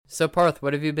So, Parth,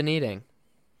 what have you been eating?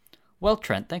 Well,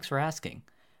 Trent, thanks for asking.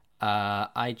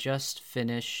 I just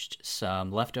finished some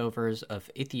leftovers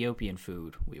of Ethiopian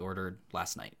food we ordered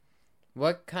last night.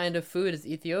 What kind of food is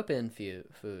Ethiopian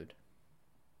food?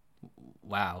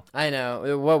 Wow. I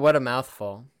know. What a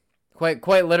mouthful.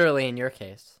 Quite literally in your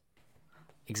case.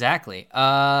 Exactly.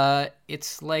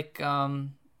 It's like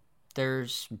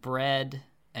there's bread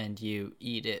and you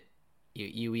eat it.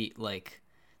 You eat like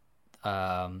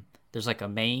there's like a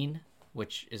main,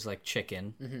 which is like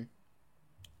chicken.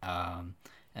 Mm-hmm.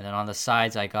 And then on the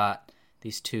sides, I got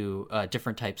these two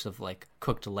different types of like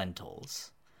cooked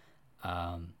lentils.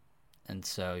 And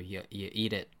so you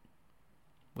eat it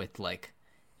with like,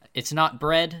 it's not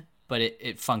bread, but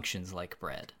it functions like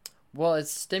bread. Well,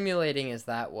 as stimulating as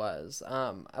that was,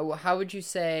 how would you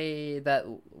say that?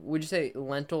 Would you say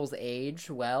lentils age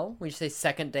well? Would you say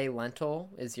second day lentil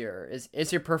is your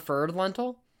preferred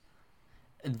lentil?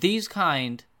 These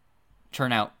kind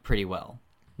turn out pretty well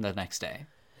the next day.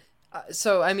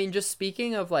 So, I mean, just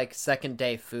speaking of like second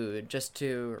day food, just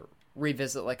to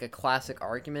revisit like a classic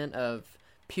argument of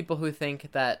people who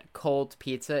think that cold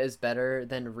pizza is better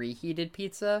than reheated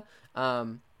pizza.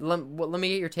 Let me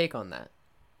get your take on that.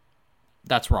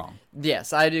 That's wrong.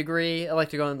 Yes, I'd agree. I'd like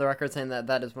to go on the record saying that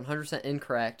that is 100%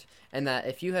 incorrect, and that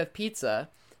if you have pizza,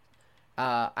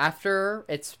 after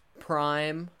its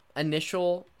prime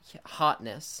initial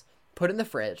hotness, put it in the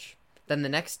fridge, then the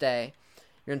next day,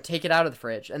 you're going to take it out of the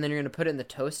fridge, and then you're going to put it in the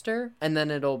toaster, and then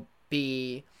it'll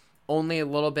be only a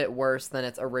little bit worse than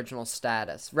its original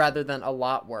status, rather than a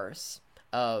lot worse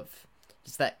of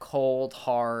just that cold,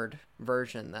 hard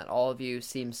version that all of you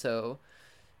seem so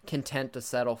content to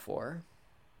settle for.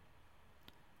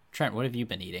 Trent, what have you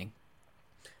been eating?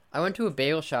 I went to a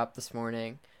bagel shop this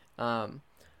morning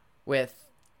with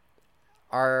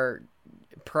our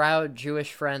proud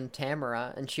Jewish friend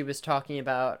Tamara, and she was talking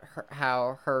about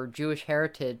how her Jewish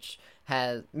heritage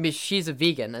has... I mean, she's a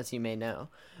vegan, as you may know,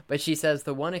 but she says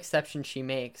the one exception she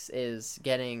makes is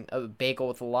getting a bagel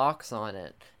with lox on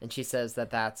it, and she says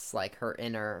that that's like her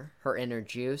inner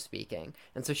Jew speaking.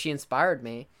 And so she inspired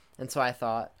me, and so I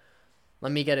thought,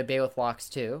 let me get a bagel with lox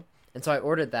too. And so I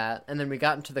ordered that, and then we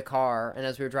got into the car, and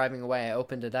as we were driving away, I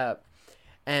opened it up,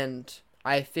 and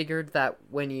I figured that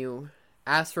when you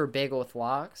ask for a bagel with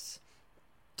lox,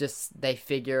 just they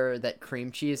figure that cream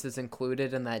cheese is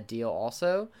included in that deal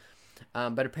also,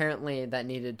 but apparently that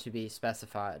needed to be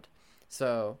specified.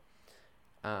 So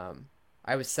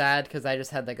I was sad because I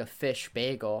just had like a fish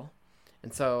bagel,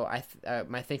 and so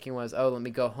my thinking was, oh, let me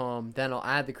go home, then I'll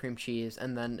add the cream cheese,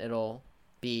 and then it'll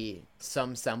be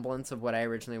some semblance of what I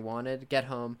originally wanted. Get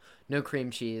home, no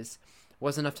cream cheese.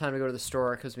 Wasn't enough time to go to the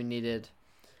store because we needed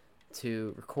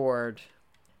to record.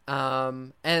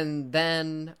 And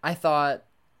then I thought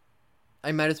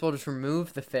I might as well just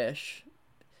remove the fish,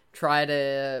 try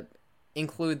to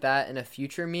include that in a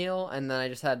future meal, and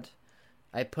then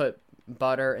I put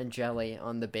butter and jelly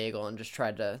on the bagel and just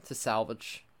tried to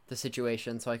salvage the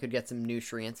situation so I could get some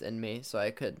nutrients in me so I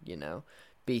could,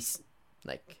 be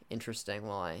like interesting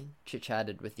while I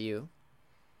chit-chatted with you.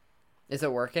 Is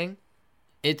it working?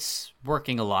 It's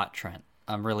working a lot, Trent.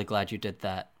 I'm really glad you did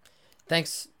that.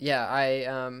 Thanks. Yeah,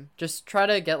 I just try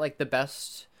to get like the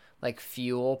best like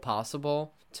fuel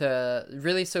possible to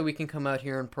really so we can come out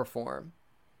here and perform.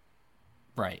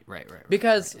 Right.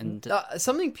 Because right. And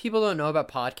something people don't know about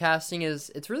podcasting is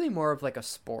it's really more of like a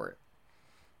sport.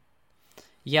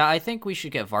 yeah, I think we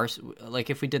should get like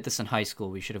if we did this in high school,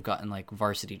 we should have gotten like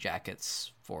varsity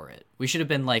jackets for it. We should have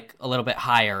been like a little bit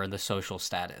higher in the social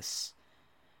status,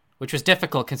 which was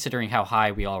difficult considering how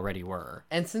high we already were.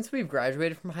 And since we've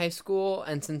graduated from high school,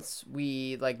 and since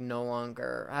we like no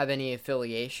longer have any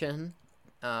affiliation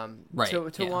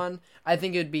to one, I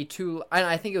think it would be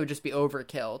I think it would just be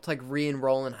overkill to like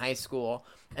re-enroll in high school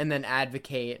and then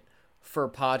advocate for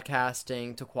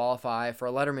podcasting to qualify for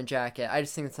a Letterman jacket. I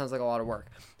just think it sounds like a lot of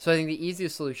work. So I think the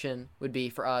easiest solution would be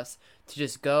for us to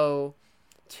just go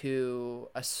to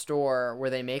a store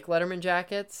where they make Letterman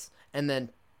jackets and then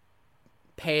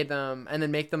pay them and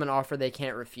then make them an offer they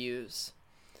can't refuse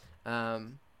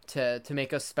to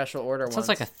make a special order. Sounds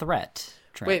like a threat,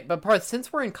 Trent. Wait, but Parth,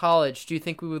 since we're in college, do you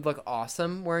think we would look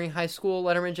awesome wearing high school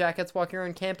Letterman jackets walking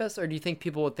around campus, or do you think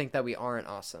people would think that we aren't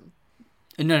awesome?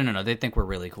 No. They think we're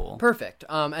really cool. Perfect.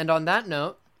 And on that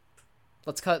note,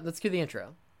 let's cue the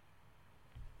intro.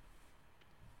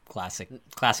 Classic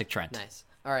Trent. Nice.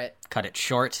 All right. Cut it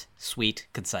short, sweet,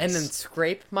 concise. And then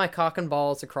scrape my cock and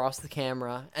balls across the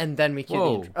camera, and then we cue the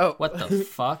Whoa, intro. Oh, what the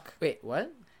fuck? Wait,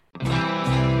 what?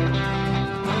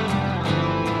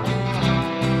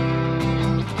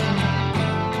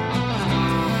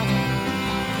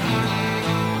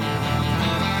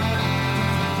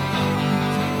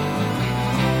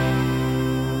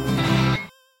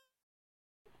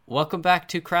 Welcome back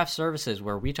to Craft Services,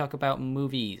 where we talk about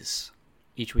movies.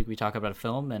 Each week we talk about a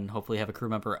film and hopefully have a crew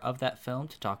member of that film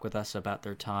to talk with us about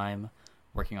their time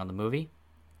working on the movie.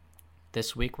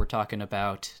 This week we're talking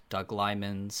about Doug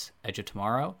Liman's Edge of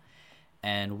Tomorrow.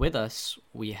 And with us,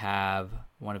 we have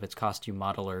one of its costume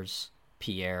modelers,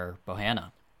 Pierre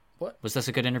Bohanna. What? Was this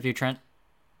a good interview, Trent?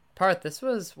 Parth, this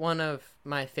was one of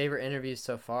my favorite interviews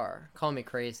so far. Call me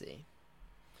crazy.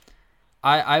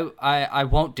 I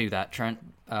won't do that, Trent,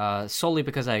 solely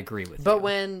because I agree with you. But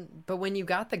when you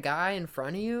got the guy in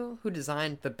front of you who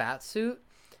designed the bat suit,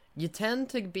 you tend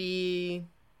to be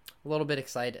a little bit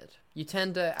excited. You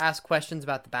tend to ask questions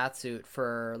about the bat suit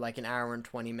for like an hour and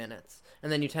 20 minutes.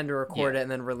 And then you tend to record it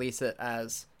and then release it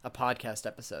as a podcast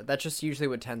episode. That's just usually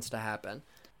what tends to happen.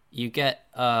 You get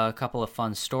a couple of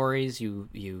fun stories. You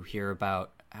hear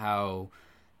about how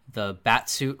the bat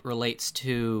suit relates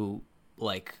to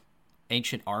like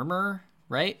ancient armor,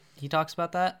 right? He talks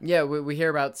about that. Yeah, we hear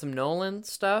about some Nolan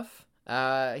stuff.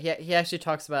 He actually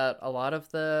talks about a lot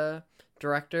of the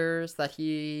directors that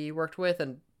he worked with,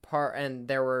 and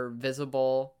there were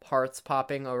visible parts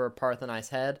popping over Parth and I's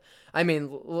head. I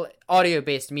mean,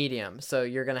 audio-based medium, so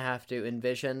you're gonna have to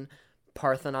envision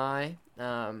Parth and I.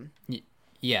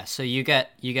 Yeah, so you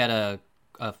get a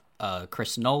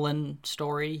Chris Nolan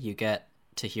story. You get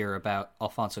to hear about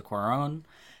Alfonso Cuarón,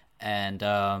 and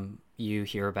you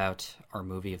hear about our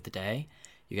movie of the day.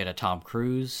 You get a Tom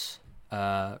Cruise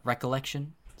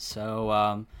recollection.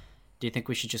 So, do you think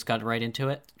we should just cut right into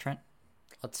it, Trent?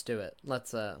 Let's do it.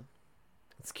 Let's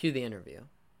cue the interview.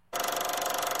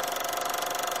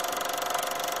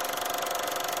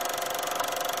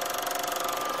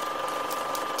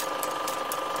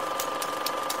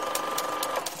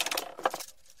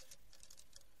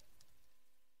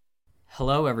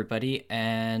 Hello, everybody,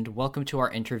 and welcome to our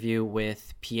interview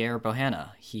with Pierre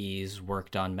Bohanna. He's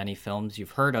worked on many films you've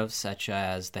heard of, such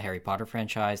as the Harry Potter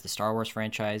franchise, the Star Wars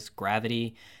franchise,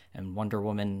 Gravity, and Wonder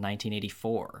Woman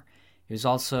 1984. He was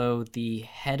also the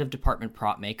head of department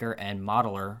prop maker and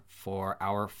modeler for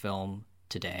our film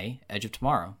today, Edge of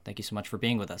Tomorrow. Thank you so much for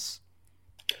being with us.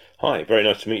 Hi, very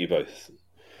nice to meet you both.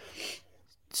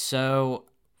 So,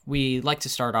 we like to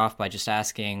start off by just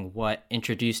asking what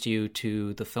introduced you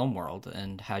to the film world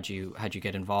and how'd you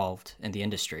get involved in the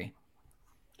industry?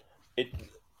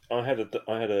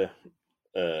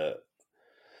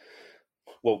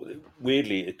 Well,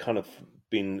 weirdly, it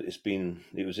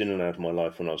was in and out of my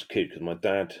life when I was a kid because my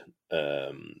dad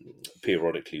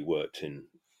periodically worked in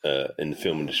the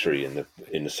film industry in the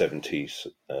 70s.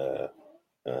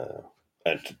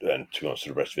 And to be honest, for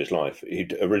the rest of his life,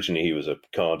 originally he was a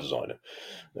car designer,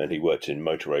 and he worked in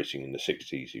motor racing in the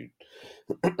 60s. He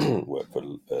worked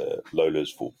for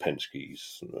Lola's, Ford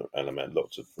Penske's, Element,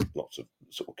 lots of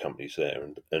sort of companies there.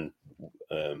 And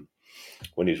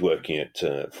when he was working at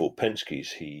Ford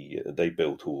Penske's, they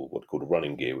built all what's called a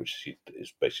running gear, which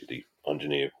is basically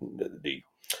underneath the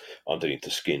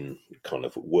skin kind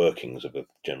of workings of a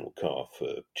general car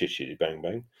for Chitty Chitty Bang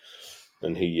Bang,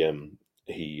 and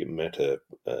he met a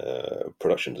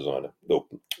production designer, or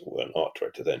an art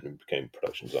director then, and became a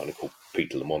production designer called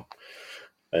Peter Lamont.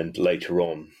 And later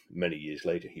on, many years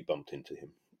later, he bumped into him.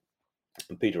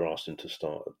 And Peter asked him to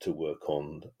start to work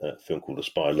on a film called A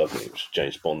Spy Loved Me, which is a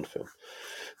James Bond film,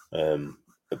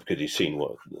 because he'd seen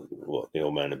what the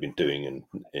old man had been doing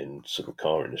in sort of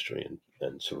car industry,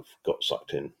 and sort of got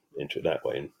sucked into it that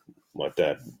way. And my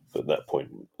dad, at that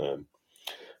point,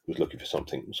 was looking for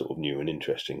something sort of new and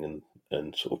interesting,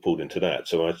 and sort of pulled into that.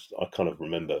 So I kind of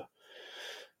remember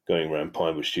going around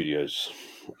Pinewood Studios,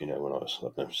 when I was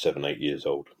 7, 8 years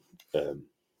old,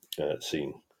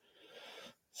 seeing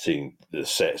the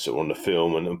sets that were on the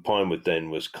film, and Pinewood then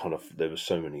was kind of, there were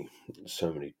so many,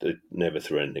 they never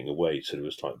threw anything away. So there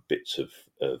was like bits of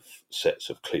sets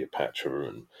of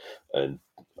Cleopatra, and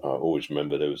I always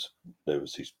remember there was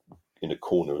these. In a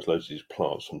corner, there was loads of these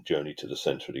plants from Journey to the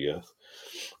Centre of the Earth,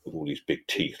 with all these big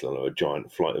teeth, like a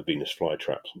giant Venus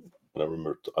flytraps. And I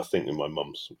remember, I think in my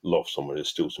mum's loft somewhere, there's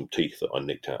still some teeth that I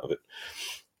nicked out of it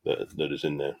that is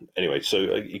in there. Anyway, so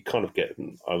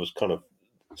I was kind of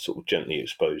sort of gently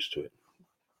exposed to it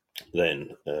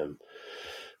then.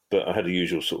 But I had the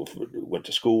usual sort of, went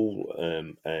to school,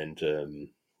 and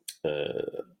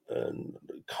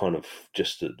kind of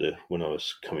just when I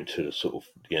was coming to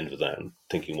the end of that and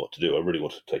thinking what to do, I really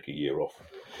wanted to take a year off.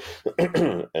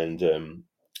 And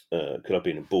because I'd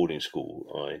been in boarding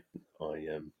school, I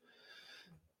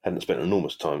hadn't spent an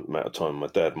enormous amount of time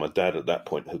with my dad. My dad at that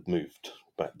point had moved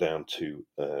back down to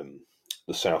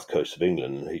the south coast of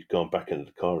England, and he'd gone back into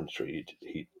the car industry.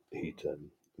 He'd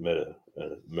met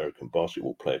an American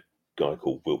basketball player, guy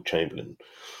called Wilt Chamberlain,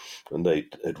 and they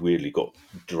had weirdly got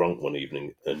drunk one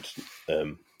evening, and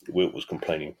Wilt was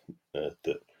complaining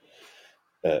that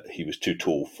he was too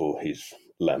tall for his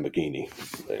Lamborghini,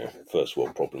 first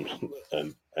world problems,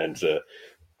 and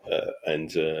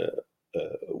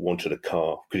wanted a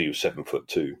car because he was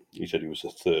 7'2". He said he was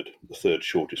the third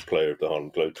shortest player of the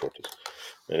Harlem Globetrotters.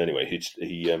 And anyway, he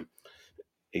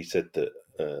said that,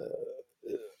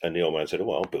 and the old man said,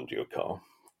 "Well, I'll build you a car,"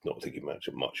 not thinking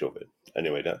much of it.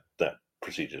 Anyway, that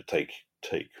proceeded to take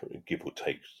give or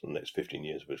take the next 15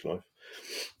 years of his life.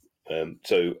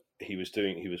 So he was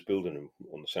building them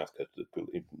on the south coast.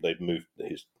 They'd moved,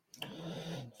 his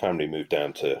family moved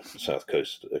down to the south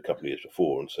coast a couple of years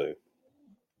before, and so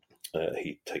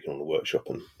he'd taken on the workshop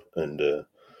and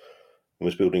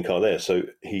was building a car there. So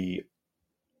he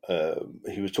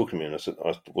was talking to me, and I said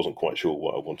I wasn't quite sure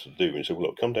what I wanted to do. And he said, "Well,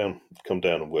 look, come down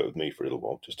and work with me for a little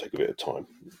while. Just take a bit of time,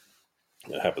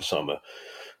 have a summer,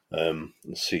 and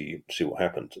see what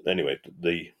happened." Anyway,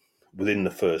 within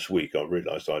the first week, I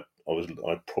realised I'd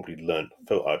probably learned.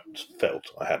 I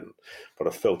felt I hadn't, but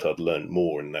I felt I'd learned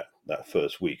more in that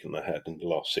first week than I had in the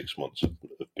last 6 months of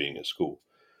being at school.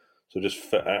 So I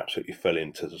just absolutely fell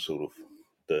into the sort of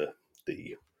the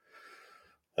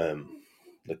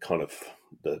kind of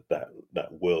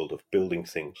that world of building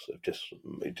things, of just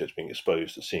being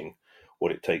exposed to seeing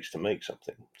what it takes to make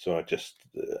something. So I just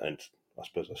and I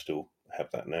suppose I still have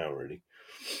that now, really.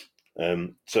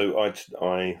 So I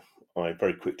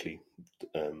very quickly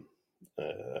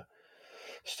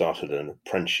started an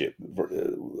apprenticeship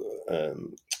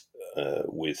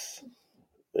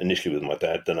initially with my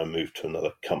dad. Then I moved to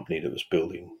another company that was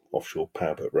building offshore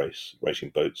powerboat racing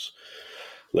boats.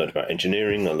 Learned about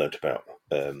engineering. I learned about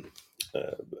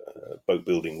boat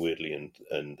building, weirdly, and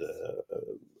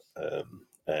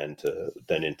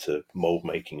then into mold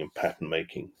making and pattern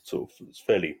making. Sort of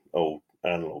fairly old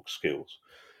analog skills.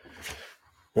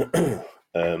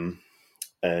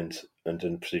 And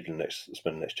then proceeded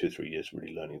spend the next 2 or 3 years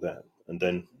really learning that, and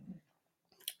then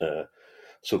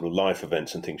sort of life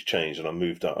events and things changed, and I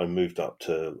moved up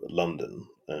to London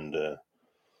and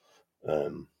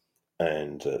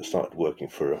started working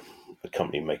for a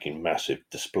company making massive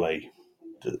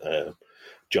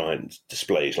giant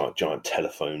displays, like giant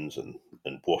telephones and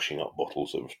washing up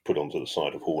bottles that was put onto the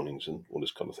side of awnings and all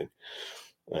this kind of thing.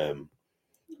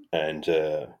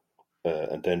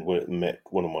 And then we met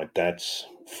one of my dad's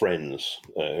friends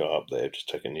who are up there just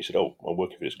taking. He said, "Oh, I'm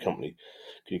working for this company.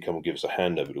 Can you come and give us a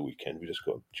hand over the weekend? Do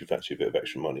you fancy a bit of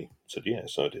extra money?" I said, "Yeah."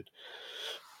 So I did.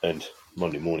 And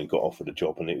Monday morning got offered a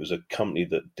job, and it was a company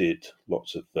that did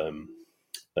lots of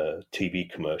TV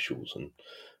commercials and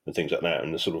things like that.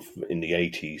 And the sort of in the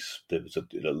 80s, there was a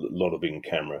lot of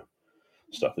in-camera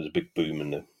stuff. There's a big boom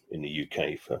in the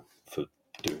UK for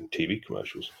doing TV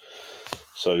commercials.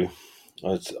 So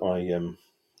I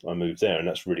moved there, and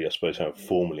that's really, I suppose, how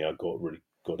formally I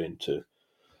got into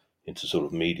sort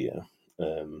of media.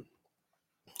 And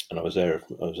I was there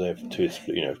for 2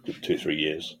 or 3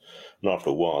 years, and after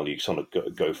a while, you sort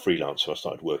of go freelance. So I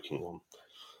started working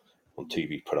on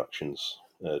TV productions.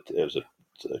 There was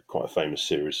quite a famous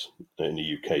series in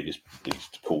the UK, this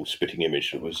called Spitting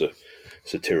Image. It was a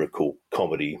satirical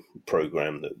comedy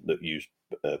program that used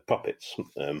puppets,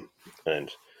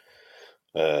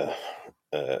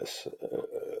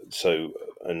 so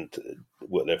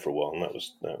worked there for a while, and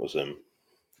that was a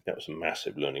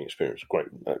massive learning experience.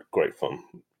 Great fun.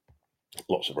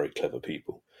 Lots of very clever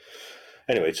people.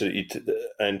 Anyway, so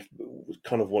and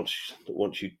kind of once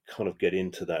you kind of get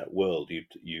into that world,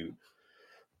 you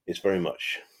it's very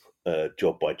much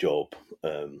job by job,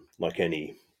 like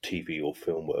any TV or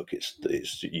film work. It's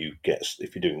you get,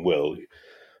 if you're doing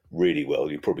really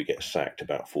well, you probably get sacked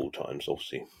about 4 times.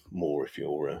 Obviously, more if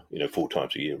you're 4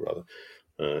 times a year rather.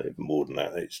 More than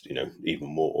that, it's even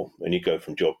more, and you go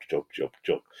from job to job to job to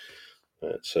job.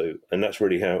 So, and that's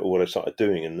really what I started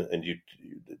doing, and you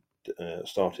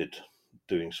started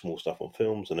doing small stuff on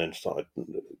films, and then started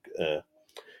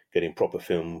getting proper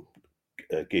film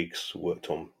gigs. Worked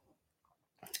on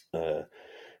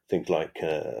things like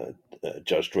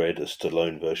Judge Dredd, a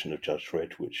Stallone version of Judge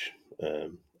Dredd, which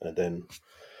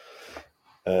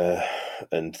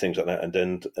and things like that, and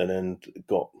then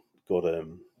got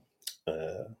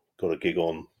a gig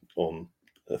on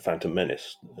Phantom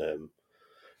Menace.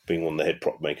 Being one of the head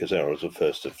prop makers there, I was the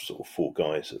first of sort of 4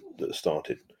 guys that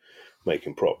started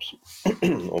making props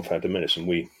on Phantom Menace, and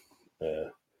we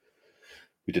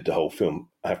did the whole film.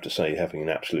 I have to say, having an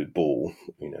absolute ball.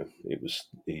 It was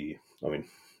there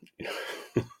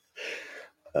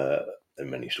are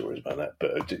many stories about that,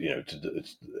 but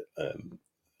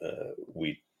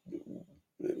we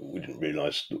didn't realise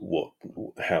realised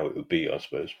how it would be, I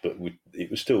suppose. But it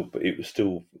was still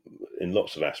in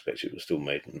lots of aspects, it was still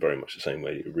made in very much the same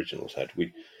way the originals had.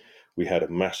 We had a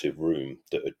massive room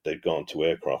that they'd gone to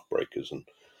aircraft breakers and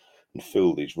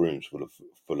filled these rooms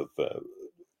full of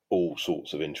all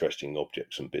sorts of interesting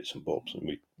objects and bits and bobs,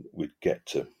 and we'd get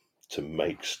to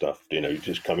make stuff. You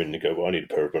just come in and go, well, I need a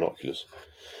pair of binoculars.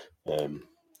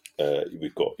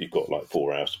 You've got like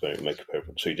 4 hours to make a pair of,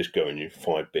 so you just go and you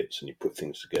 5 bits and you put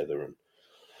things together,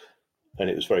 and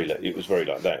it was very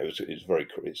like that.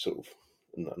 It's sort of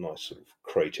a nice sort of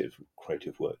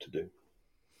creative work to do.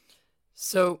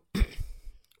 So,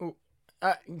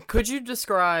 could you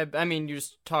describe? I mean, you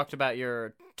just talked about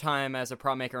your time as a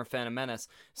prop maker in Phantom Menace.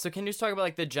 So, can you just talk about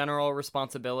like the general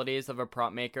responsibilities of a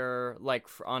prop maker, like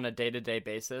on a day-to-day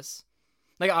basis?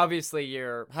 Like, obviously,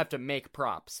 you have to make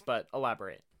props, but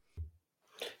elaborate.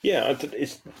 Yeah,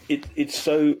 it's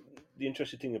so the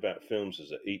interesting thing about films is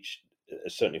that each,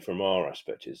 certainly from our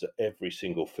aspect, is that every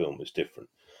single film is different,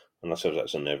 and I suppose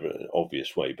that's an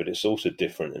obvious way, but it's also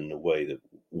different in the way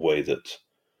that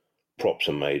props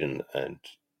are made,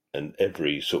 and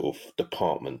every sort of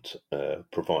department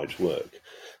provides work.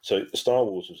 So Star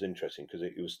Wars was interesting because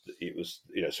it was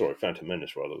Phantom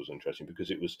Menace rather was interesting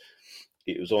because it was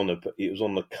on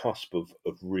the cusp of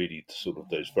really sort of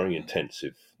those very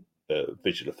intensive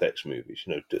visual effects movies.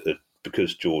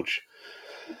 Because George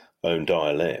owned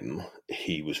ILM,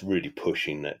 he was really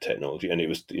pushing that technology, and it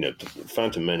was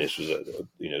Phantom Menace was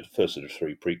the first of the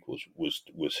 3 prequels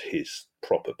was his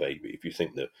proper baby. If you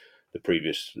think that the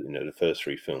previous, the first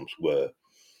 3 films were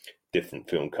different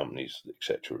film companies,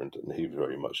 etc., and he was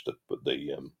very much the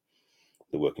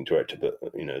working director. But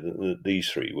these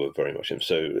 3 were very much him.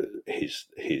 So his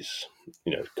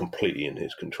completely in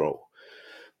his control.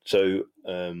 So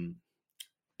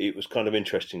it was kind of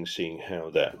interesting seeing how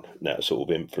that sort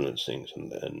of influenced things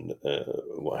and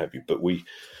what have you. But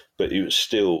it was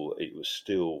still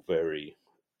very.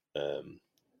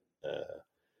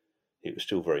 It was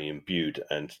still very imbued,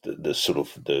 and the sort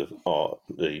of the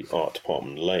art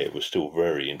department layer was still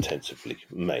very intensively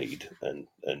made and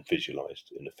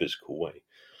visualized in a physical way.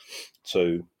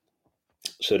 So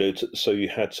you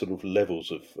had sort of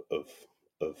levels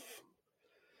of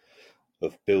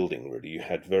building. Really, you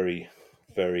had very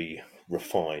very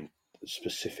refined,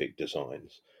 specific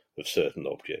designs of certain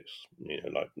objects.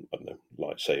 Like I don't know,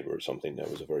 lightsaber or something that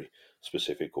was a very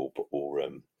specific, or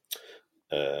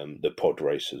the pod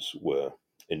racers were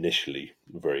initially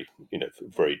very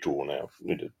drawn out,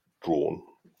 drawn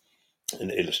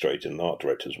and illustrated, and art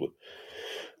directors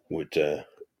would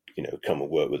come and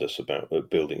work with us about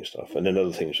building stuff, and then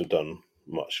other things were done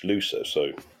much looser.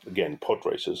 So again, pod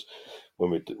racers,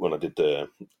 when I did the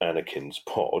Anakin's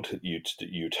pod,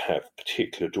 you'd have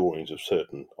particular drawings of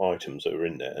certain items that were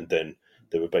in there, and then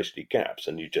there were basically gaps,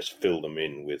 and you just fill them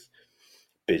in with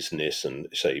business and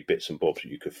say bits and bobs that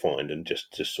you could find, and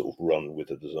just sort of run with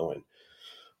the design.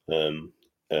 And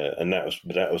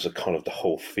that was a kind of the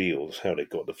whole feel, how they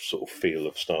got the sort of feel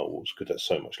of Star Wars, because that's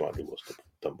so much like it was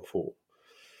done before.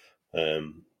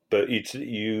 But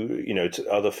to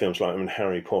other films like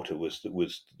Harry Potter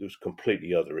was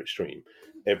completely other extreme.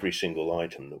 Every single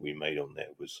item that we made on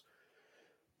there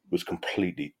was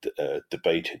completely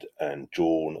debated and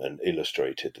drawn and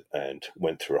illustrated, and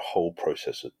went through a whole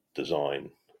process of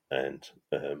design and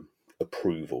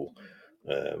approval.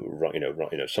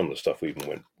 Some of the stuff we even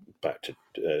went back to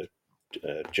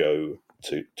Jo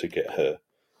to get her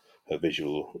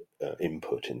visual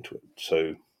input into it.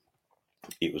 So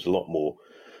it was a lot more.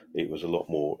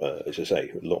 As I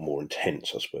say, a lot more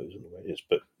intense, I suppose, in the way it is.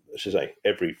 But as I say,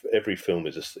 every film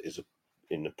is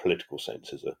in a political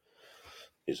sense,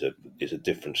 is a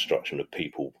different structure of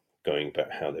people going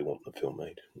about how they want the film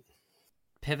made.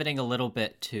 Pivoting a little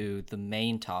bit to the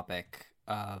main topic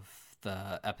of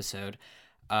the episode,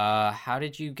 how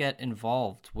did you get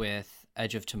involved with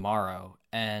Edge of Tomorrow?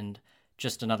 And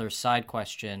just another side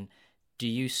question, do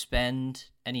you spend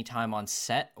any time on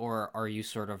set, or are you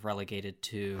sort of relegated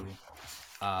to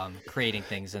creating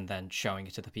things and then showing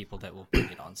it to the people that will bring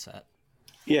it on set?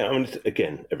 Yeah, I mean,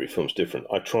 again, every film's different.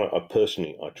 I try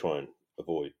and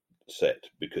avoid set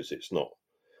because it's not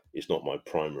my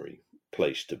primary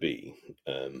place to be.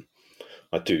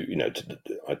 I do,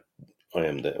 I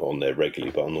am there, on there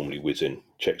regularly, but I'll normally whiz in,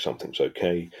 check something's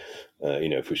okay.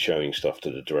 If we're showing stuff to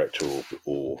the director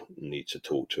or need to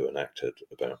talk to an actor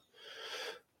about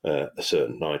a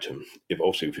certain item. If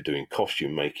you're doing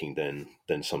costume making,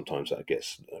 then sometimes that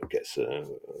gets a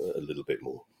little bit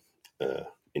more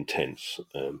intense.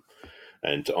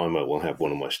 And I will have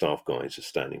one of my staff guys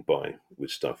standing by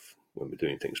with stuff when we're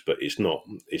doing things, but it's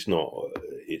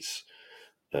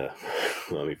Uh,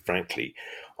 I mean, frankly,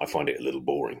 I find it a little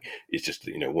boring. It's just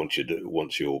once you're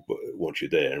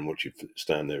there and once you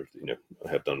stand there, I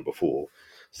have done before,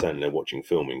 standing there watching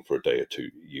filming for a day or two,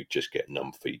 you just get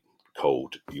numb feet,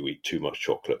 cold. You eat too much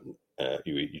chocolate.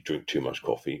 You drink too much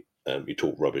coffee. You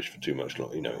talk rubbish for too much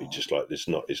long. It's just like it's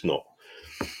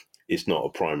not a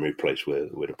primary place where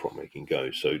the prop making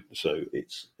goes. So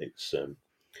it's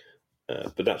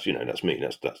but that's me.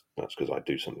 That's because I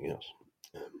do something else.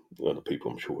 Other people,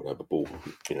 I'm sure, would have a ball.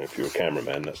 If you're a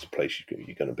cameraman, that's the place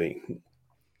you're going to be.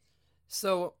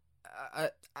 So,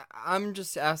 I'm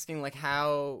just asking, like,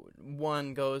 how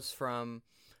one goes from,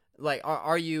 like,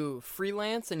 are you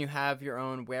freelance and you have your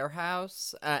own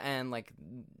warehouse, and like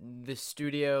the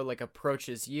studio like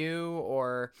approaches you,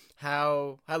 or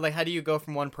how do you go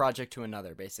from one project to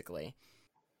another, basically?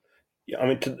 Yeah, I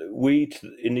mean,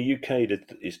 in the UK,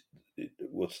 that is,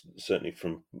 what's certainly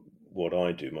from what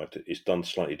I do, it's done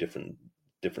slightly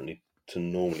differently to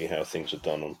normally how things are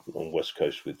done on West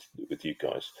Coast with you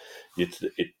guys.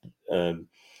 Um,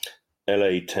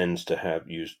 LA tends to have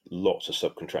used lots of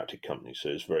subcontracted companies, so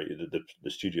it's the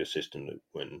studio system that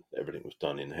when everything was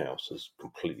done in house has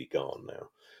completely gone now.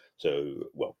 So,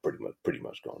 well, pretty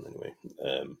much gone anyway,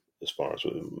 as far as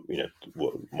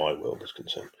what my world is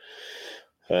concerned.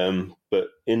 But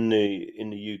in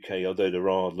the UK, although there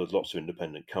are lots of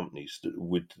independent companies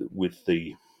with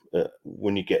the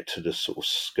when you get to the sort of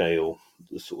scale,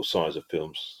 the sort of size of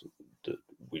films that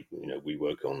we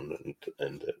work on,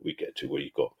 and we get to where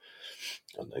you've got,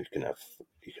 I don't know, you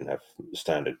can have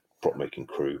standard prop making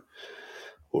crew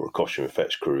or a costume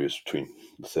effects crew is between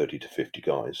 30 to 50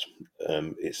 guys.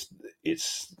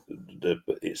 It's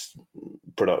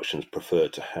productions prefer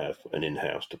to have an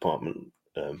in-house department,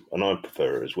 and I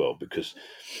prefer it as well because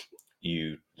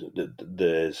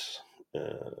there's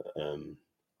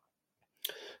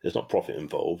there's not profit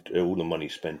involved. All the money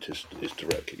spent is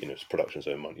directly, it's production's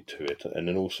own money to it, and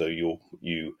then also you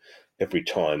every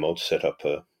time I'd set up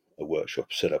a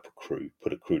workshop, set up a crew,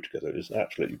 put a crew together. It's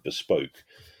absolutely bespoke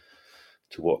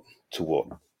to what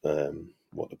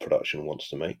the production wants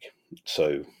to make.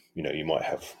 So you might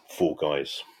have 4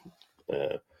 guys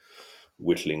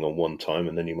whittling on one time,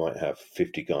 and then you might have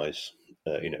 50 guys,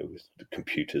 with the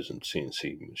computers and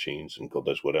CNC machines and God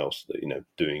knows what else,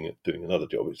 doing another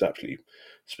job. It's actually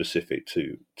specific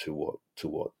to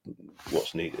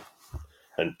what's needed.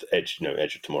 And Edge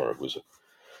of Tomorrow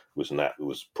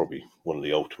was probably one of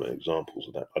the ultimate examples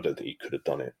of that. I don't think you could have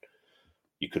done it.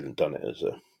 You couldn't have done it as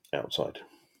a outside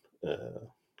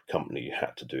company. You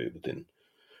had to do it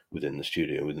within the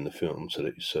studio, within the film, so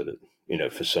that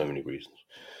for so many reasons.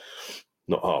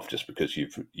 Not half just because you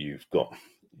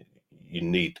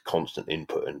need constant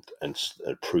input and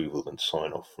approval and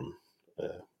sign off from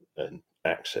and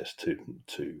access to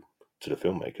the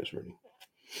filmmakers, really,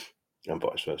 and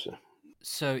vice versa.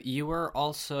 So you were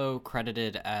also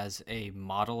credited as a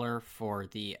modeler for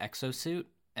the exosuit,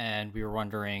 and we were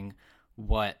wondering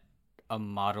what a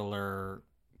modeler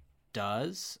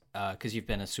does, because you've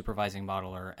been a supervising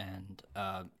modeler and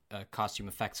a costume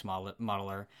effects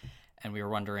modeler, and we were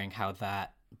wondering how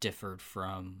that differed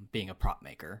from being a prop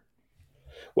maker.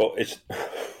 Well, it's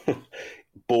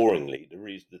boringly, the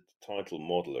reason the title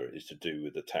modeler is to do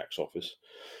with the tax office.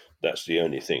 That's the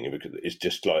only thing, because it's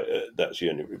just like that's the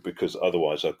only, because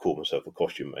otherwise I'd call myself a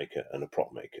costume maker and a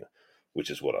prop maker, which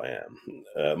is what I am.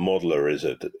 Modeler is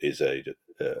a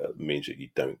means that you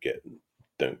don't get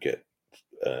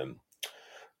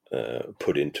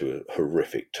put into a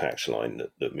horrific tax line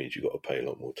that means you've got to pay a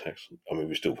lot more tax. I mean,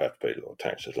 we still have to pay a lot of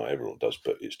taxes like everyone does,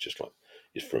 but it's just like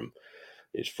it's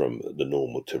from the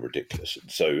normal to ridiculous.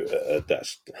 So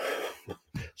that's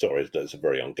sorry, that's a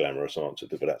very unglamorous answer,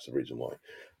 but that's the reason why.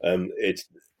 It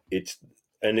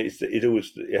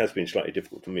has been slightly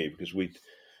difficult for me because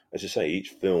as I say, each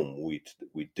film we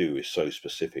do is so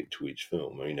specific to each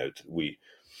film. The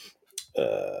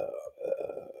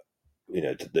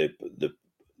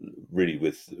really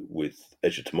with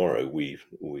Edge of Tomorrow, we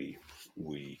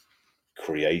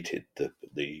created the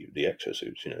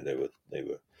exosuits. They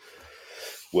were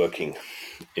working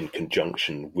in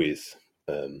conjunction with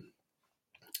the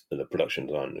production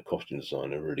designer and the costume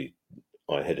designer. Really,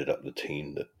 I headed up the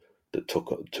team that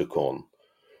took on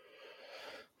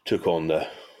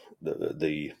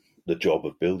the job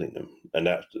of building them, and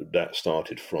that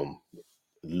started from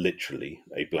literally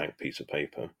a blank piece of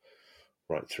paper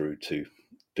right through to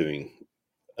doing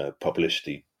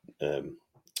publicity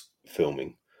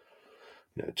filming.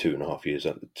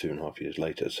 2.5 years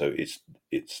later. So it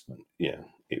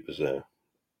was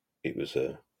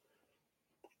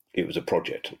it was a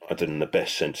project. I did in the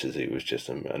best senses. It was just,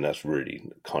 and that's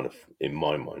really kind of in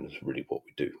my mind is really what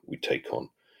we do. We take on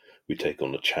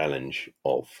the challenge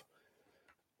of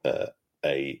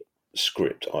a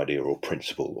script idea or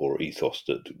principle or ethos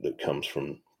that comes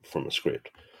from a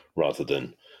script, rather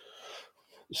than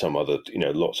some other,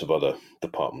 lots of other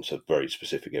departments are very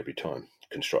specific every time.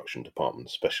 Construction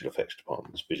departments, special effects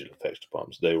departments, visual effects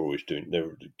departments, they're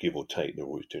give or take, they're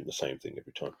always doing the same thing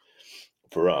every time.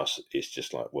 For us, it's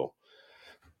just like, well,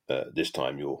 this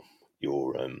time you're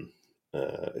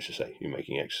let's just say you're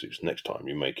making exosuits. Next time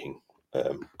you're making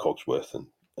Cogsworth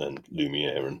and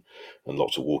Lumiere and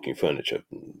lots of walking furniture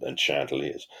and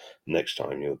chandeliers. Next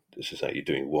time you're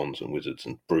doing wands and wizards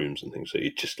and brooms and things. So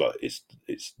it's just like it's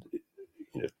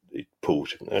it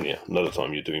pulls. And yeah, another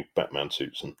time you're doing Batman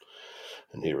suits and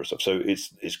hero stuff. So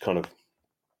it's kind of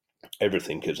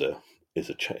everything is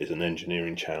an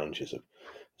engineering challenge, is a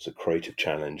creative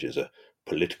challenge, is a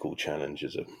political challenge,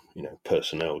 is a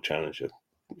personnel challenge, it's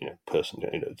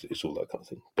all that kind of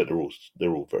thing. But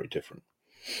they're all very different.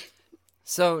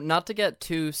 So, not to get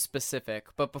too specific,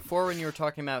 but before when you were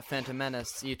talking about Phantom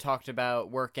Menace, you talked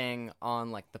about working on,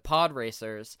 like, the pod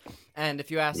racers, and if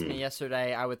you asked me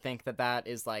yesterday, I would think that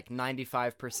is, like,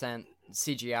 95%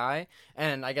 CGI,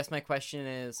 and I guess my question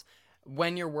is,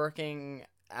 when you're working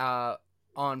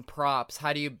on props,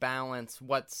 how do you balance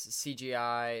what's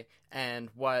CGI and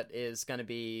what is going to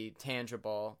be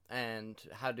tangible, and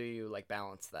how do you, like,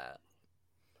 balance that?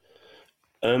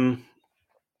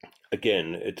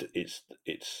 Again,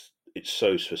 it's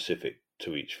so specific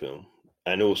to each film,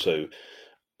 and also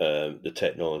the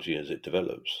technology as it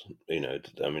develops. I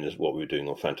mean, as what we were doing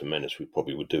on Phantom Menace, we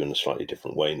probably would do in a slightly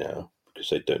different way now because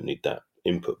they don't need that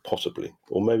input, possibly,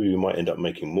 or maybe we might end up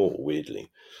making more.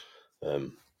 Weirdly, I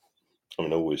mean,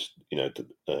 always,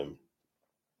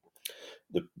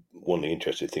 the one of the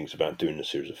interesting things about doing a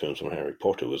series of films on Harry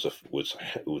Potter was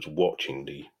watching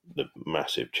the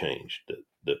massive change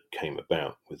that came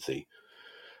about with the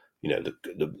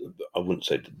I wouldn't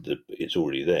say it's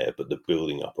already there, but the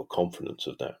building up of confidence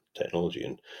of that technology.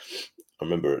 And I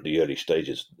remember at the early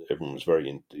stages, everyone was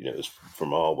very, it was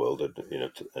from our world,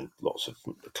 and lots of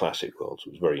the classic worlds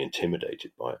was very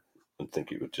intimidated by it and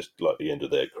think it was just like the end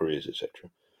of their careers, etc.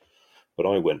 But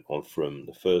I went on from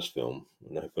the first film,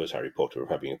 the first Harry Potter, of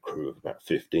having a crew of about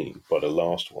 15, by the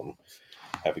last one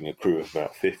having a crew of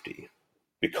about 50,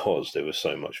 because there was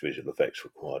so much visual effects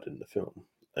required in the film,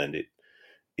 and it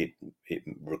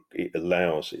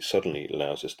suddenly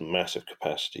allows this massive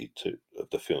capacity of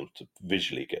the film to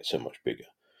visually get so much bigger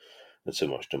and so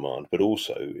much demand, but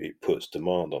also it puts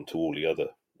demand onto all the other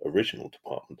original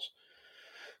departments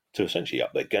to essentially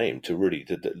up their game, to really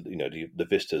the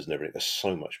vistas and everything are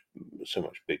so much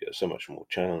bigger, so much more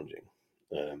challenging.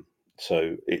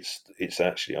 So it's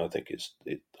actually, I think it's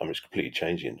completely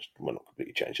changing. Well, not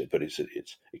completely changed it, but it's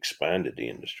expanded the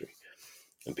industry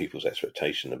and people's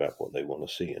expectation about what they want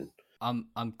to see. And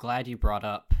I'm glad you brought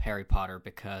up Harry Potter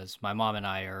because my mom and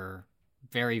I are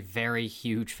very, very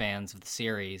huge fans of the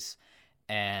series,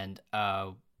 and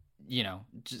so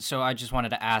I just wanted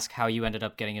to ask how you ended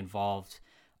up getting involved.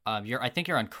 I think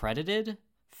you're uncredited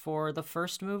for the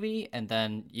first movie, and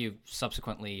then you've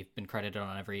subsequently been credited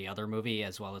on every other movie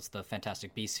as well as the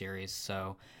Fantastic Beasts series.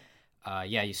 So,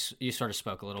 you sort of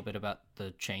spoke a little bit about the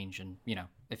change, and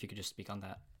if you could just speak on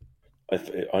that.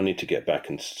 I need to get back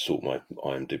and sort my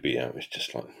IMDb out. It's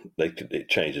just like it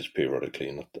changes periodically,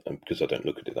 and because I don't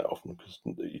look at it that often, because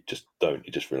you just don't.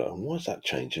 You just realize, why is that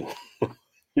changing?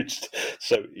 It's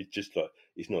just like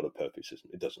it's not a perfect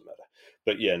system. It doesn't matter.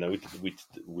 But yeah, no, we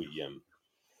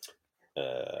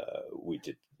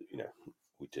did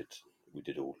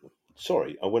all of them.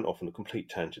 Sorry, I went off on a complete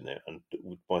tangent there, and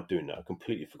by doing that, I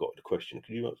completely forgot the question.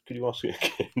 Could you ask it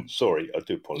again? Sorry, I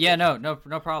do apologize. Yeah, no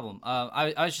problem.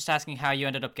 I was just asking how you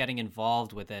ended up getting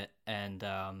involved with it, and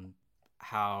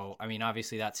how, I mean,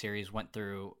 obviously that series went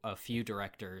through a few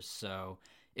directors, so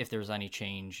if there was any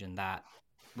change in that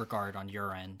regard on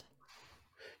your end.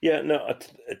 Yeah, no,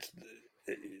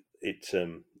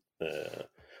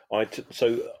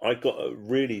 so I got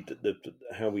really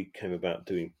how we came about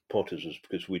doing Potters was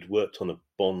because we'd worked on a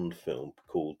Bond film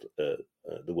called The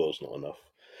World's Not Enough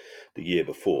the year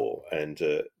before, and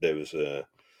there was a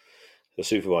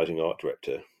supervising art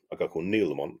director, a guy called Neil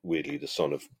Lamont, weirdly the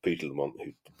son of Peter Lamont,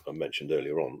 who I mentioned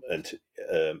earlier on, and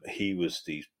he was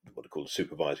what they call the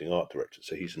supervising art director,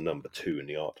 so he's a number 2 in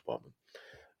the art department,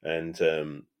 and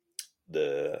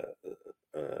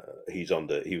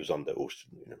he was under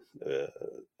Austin,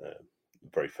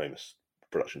 very famous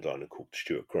production designer called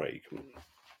Stuart Craig, who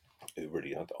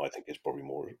really I think is probably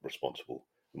more responsible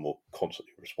more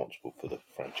constantly responsible for the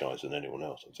franchise than anyone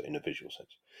else, I'd say, in a visual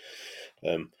sense.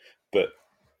 But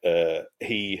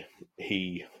he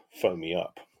phoned me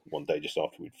up one day just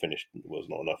after we'd finished Was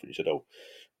Not Enough, and he said, "Oh,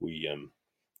 we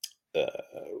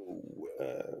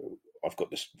I've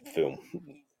got this film,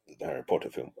 the Harry Potter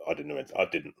film. I didn't know it. I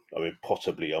didn't. I mean,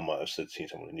 possibly I might have seen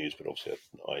someone in the news, but obviously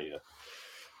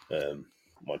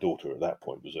my daughter at that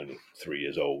point was only 3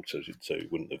 years old, so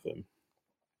it wouldn't have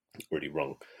really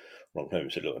rung home. He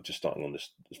said, "Look, I'm just starting on this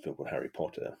film called Harry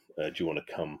Potter. Do you want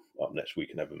to come up next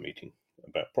week and have a meeting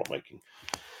about prop making?"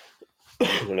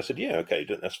 And I said, "Yeah, okay,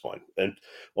 that's fine." And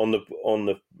on the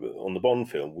Bond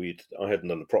film, I hadn't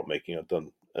done the prop making.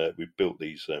 We built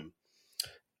these.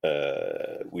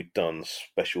 We'd done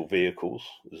special vehicles.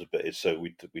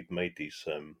 We'd made these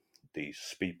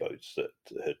speedboats that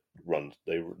had run.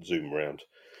 They zoom around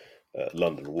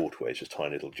London waterways as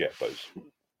tiny little jet boats.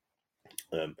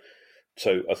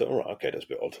 So I thought, all right, okay, that's a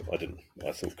bit odd. I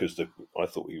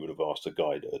thought he would have asked a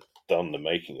guy that had done the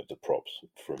making of the props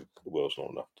from The World's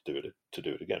Not Enough to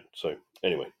do it again. So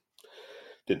anyway,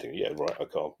 didn't think, yeah, right,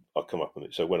 okay, I'll come up with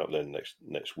it. So I went up there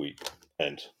next week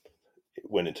and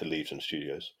went into Leavesden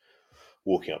Studios,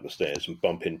 walking up the stairs and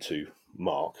bump into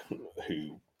Mark,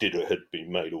 who had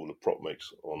been made all the prop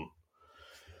makes on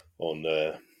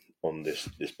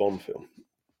this Bond film,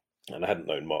 and I hadn't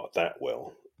known Mark that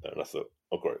well, and I thought,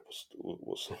 oh great,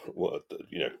 what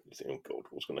you think, oh God,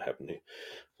 what's going to happen here?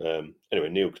 Anyway,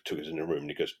 Neil took us in the room and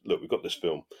he goes, "Look, we've got this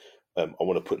film. I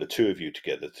want to put the two of you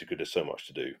together because there's so much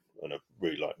to do, and I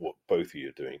really like what both of you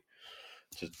are doing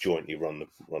to jointly run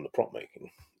the prop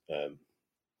making."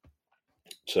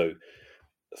 So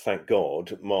thank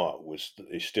God, Mark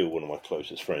is still one of my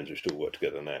closest friends. We still work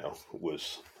together now.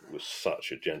 Was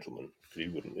such a gentleman. He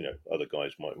wouldn't, other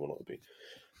guys might want to be.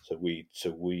 So we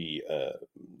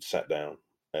sat down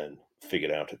and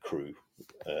figured out a crew,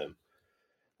 and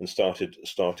started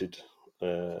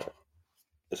the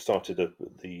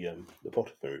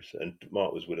Potter series. And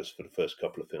Mark was with us for the first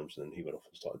couple of films, and then he went off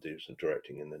and started doing some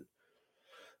directing, and then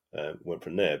went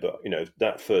from there. But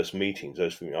that first meetings,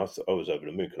 those for me, I was over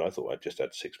the moon because I thought I'd just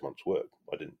had 6 months' work.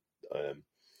 I didn't.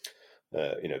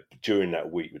 During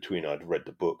that week between, I'd read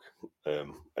the book,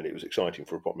 and it was exciting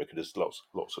for a prop maker. There's lots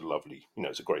of lovely,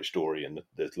 it's a great story, and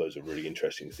there's loads of really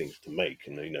interesting things to make.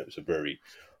 And it's a very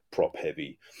prop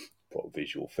heavy, prop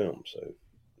visual film. So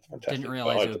it's fantastic. Didn't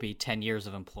realize it would be 10 years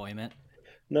of employment.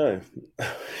 No,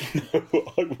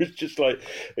 I was just like,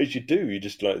 as you do, you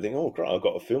just like think, oh, great, I've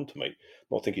got a film to make.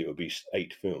 Not thinking it would be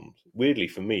 8 films. Weirdly,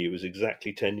 for me, it was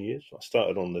exactly 10 years. I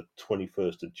started on the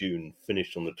 21st of June,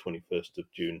 finished on the 21st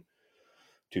of June,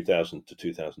 2000 to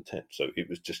 2010. So it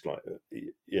was just like,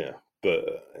 yeah.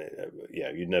 But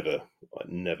I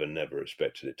never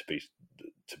expected it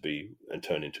to be and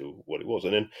turn into what it was.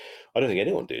 And then I don't think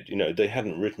anyone did. They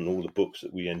hadn't written all the books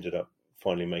that we ended up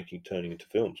finally turning into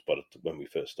films. But when we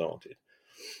first started,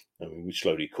 I mean, we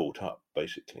slowly caught up,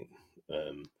 basically.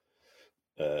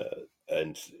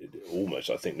 And almost,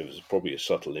 I think there was probably a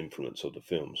subtle influence of the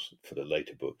films for the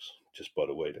later books, just by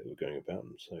the way they were going about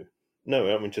them. So,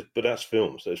 no, I mean, but that's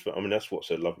films. That's what's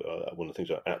so lovely. One of the things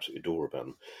I absolutely adore about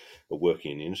them,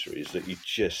 working in the industry, is that you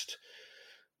just,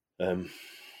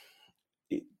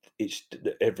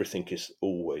 everything is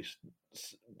always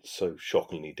so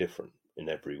shockingly different in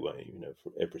every way.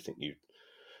 For everything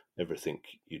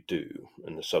you do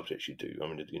and the subjects you do. I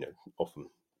mean, often.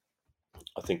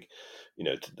 I think, we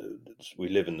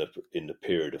live in the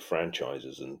period of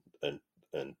franchises and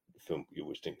film. You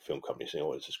always think film companies saying,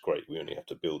 "Oh, this is great. We only have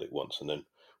to build it once, and then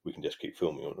we can just keep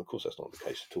filming on." Of course, that's not the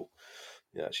case at all.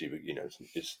 Yeah, actually,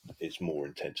 it's more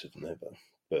intensive than ever.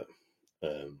 But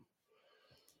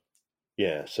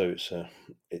so it's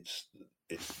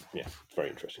very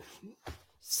interesting.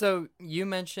 So you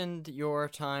mentioned your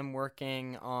time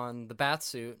working on the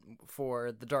Batsuit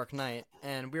for The Dark Knight,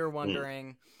 and we were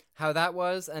wondering how that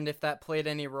was, and if that played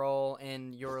any role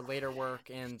in your later work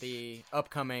in the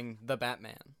upcoming The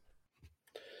Batman.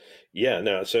 Yeah,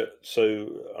 no. So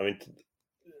I mean,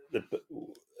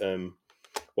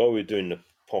 while we were doing the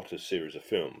Potter series of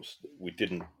films, we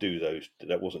didn't do those.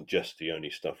 That wasn't just the only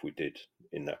stuff we did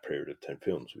in that period of 10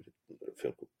 films. We did a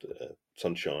film called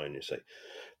Sunshine,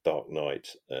 Dark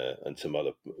Knight, and some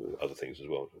other things as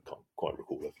well. I can't quite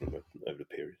recall over the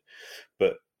period,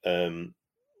 but so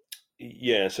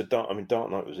Dark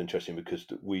Knight was interesting because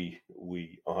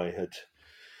I had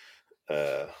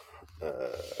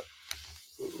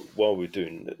while we were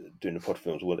doing the Potter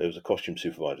films, there was a costume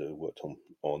supervisor who worked on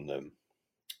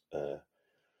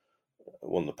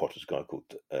one of the Potters, a guy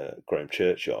called Graham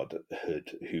Churchyard,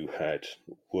 who had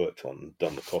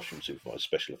done the costume supervising,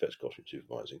 special effects costume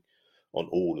supervising on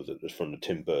all of it, from the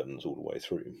Tim Burtons all the way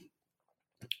through.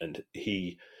 And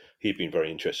he'd been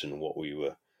very interested in what we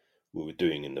were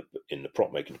doing in the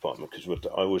prop making department, because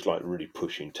I always like really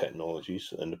pushing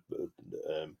technologies, and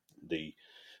the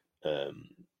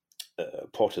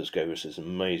Potters gave us this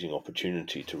amazing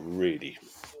opportunity to really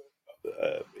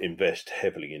invest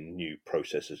heavily in new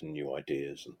processes and new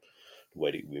ideas, and the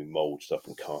way that we mold stuff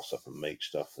and cast stuff and make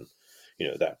stuff. And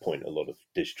at that point, a lot of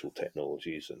digital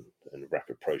technologies and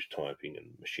rapid prototyping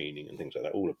and machining and things like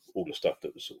that, all the stuff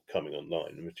that was sort of coming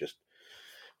online. And it just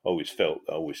I always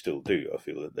still do, I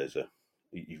feel that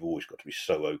you've always got to be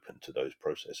so open to those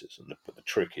processes, but the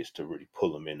trick is to really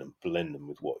pull them in and blend them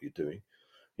with what you're doing.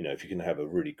 If you can have a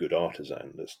really good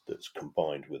artisan that's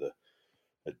combined with a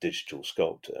digital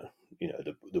sculptor,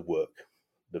 the work,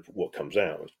 what comes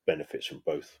out benefits from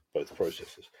both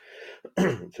processes.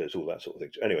 So it's all that sort of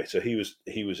thing. Anyway, so he was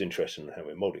interested in how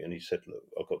we're molding, and he said, "Look,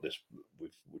 I've got this.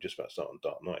 We're just about to start on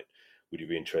Dark Knight. Would you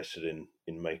be interested in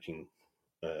making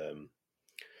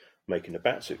a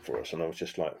bat suit for us?" And I was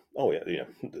just like, "Oh yeah,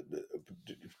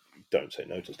 don't say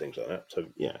no to things like that." So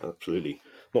yeah, absolutely.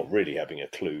 Not really having a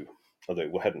clue, although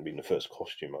it hadn't been the first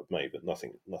costume I've made, but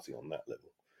nothing on that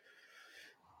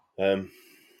level.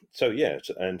 So yeah,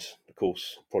 and of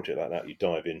course, a project like that, you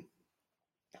dive in,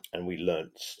 and we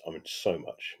learnt, so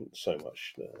much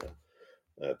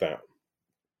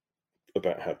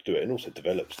about how to do it, and also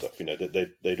develop stuff.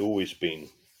 They'd always been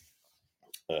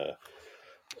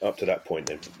up to that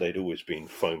point. They'd always been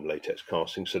foam latex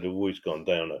casting, so they'd always gone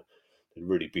down they'd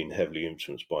really been heavily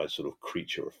influenced by sort of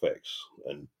creature effects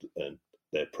and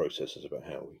their processes about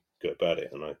how we go about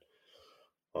it. And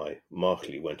I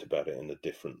markedly went about it in a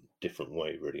different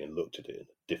way, really, and looked at it in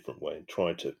a different way, and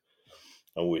tried to.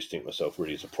 I always think myself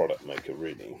really as a product maker,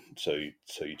 really. So you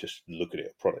just look at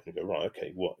it, a product, and go, right,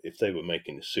 okay, what if they were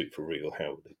making a suit for real?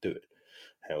 How would they do it?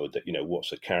 How would they, what's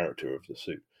the character of the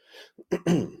suit?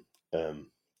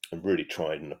 And really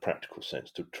tried, in a practical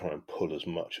sense, to try and pull as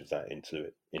much of that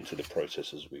into the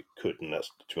process as we could, and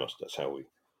to us, that's how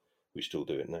we still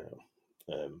do it now.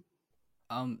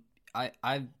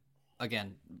 I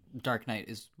again, Dark Knight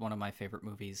is one of my favorite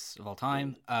movies of all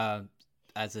time,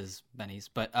 as is Benny's.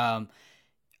 But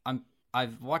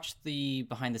I've watched the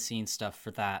behind the scenes stuff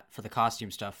for the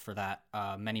costume stuff for that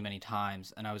many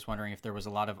times, and I was wondering if there was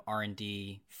a lot of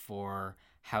R&D for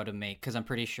how to make, because I'm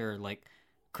pretty sure like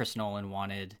Chris Nolan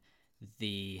wanted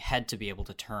the head to be able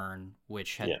to turn,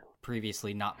 which had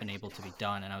previously not been able to be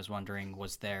done, and I was wondering,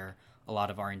 was there a lot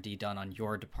of R&D done on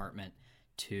your department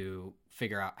to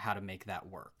figure out how to make that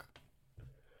work?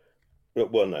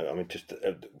 Well, no, just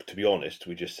to be honest,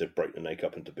 we just said break the snake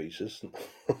up into pieces,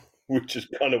 which is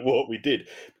kind of what we did,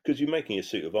 because you're making a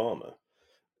suit of armor.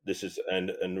 This is,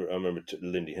 and I remember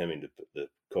Lindy Hemming, the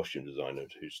costume designer,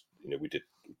 who's we did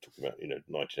talk about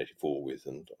 1984 with,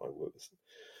 and I worked with.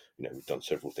 We've done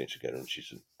several things together, and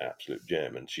she's an absolute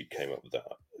gem. And she came up with that,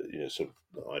 sort of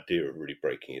the idea of really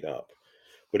breaking it up.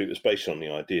 But it was based on the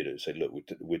idea to say, look,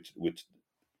 with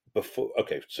before.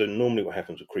 Okay, so normally what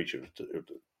happens with creature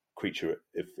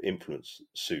influence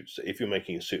suits, if you're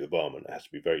making a suit of armor, it has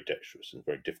to be very dexterous and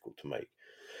very difficult to make.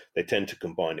 They tend to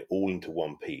combine it all into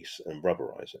one piece and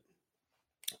rubberize it,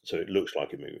 so it looks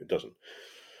like a movie. It doesn't.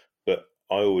 But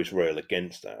I always rail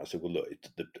against that. I said, well, look,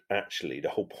 actually, the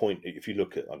whole point, if you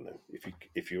look at, I don't know,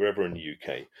 if you're ever in the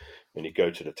UK and you go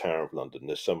to the Tower of London,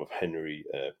 there's some of Henry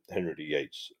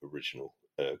VIII's original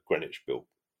Greenwich-built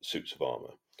suits of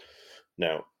armour.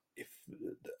 Now, if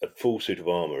a full suit of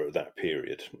armour at that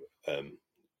period,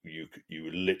 you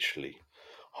were literally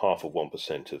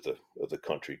 0.5% of the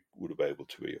country would have been able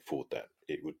to afford that.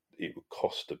 It would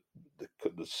cost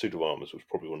the suit of armour was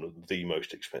probably one of the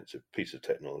most expensive pieces of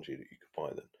technology that you could buy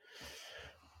then.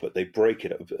 But they break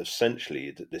it up,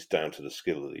 essentially. It's down to the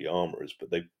skill of the armourers, but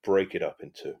they break it up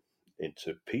into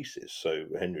pieces. So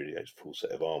Henry VIII's full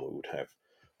set of armour would have,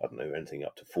 I don't know, anything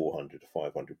up to 400 to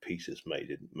 500 pieces made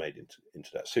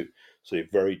into that suit. So they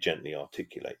very gently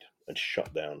articulate and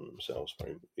shut down themselves,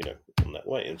 in that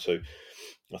way. And so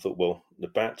I thought, well, the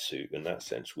bat suit in that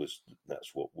sense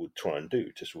that's what we'd try and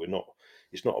do. Just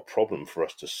it's not a problem for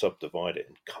us to subdivide it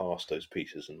and cast those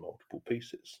pieces in multiple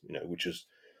pieces, which is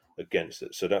against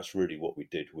it. So that's really what we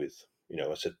did with,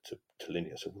 I said to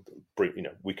Lindy, I said, well,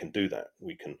 we can do that.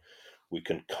 We can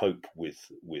cope with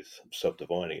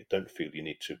subdividing it. Don't feel you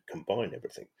need to combine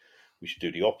everything. We should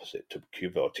do the opposite, to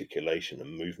give articulation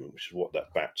and movement, which is what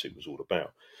that bat suit was all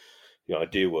about. The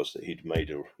idea was that he'd made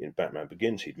in Batman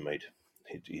Begins, he'd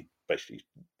basically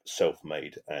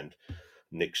self-made and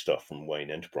nicked stuff from Wayne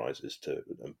Enterprises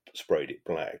and sprayed it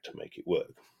black to make it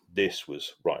work. This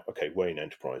was right. Okay, Wayne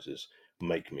Enterprises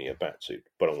make me a bat suit,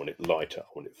 but I want it lighter,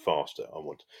 I want it faster, I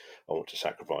want to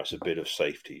sacrifice a bit of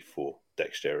safety for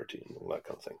dexterity and all that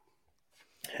kind of thing.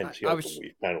 Hence the open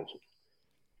weave panels.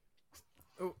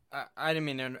 I didn't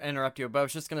mean to interrupt you, but I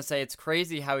was just going to say it's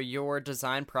crazy how your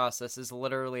design process is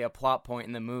literally a plot point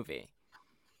in the movie.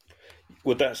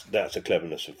 Well, that's a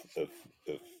cleverness of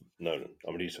Nolan.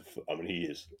 I mean, he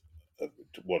is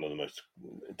one of the most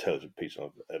intelligent people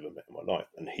I've ever met in my life,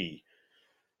 and he's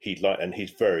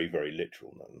very, very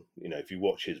literal. Nolan. You know, if you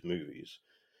watch his movies,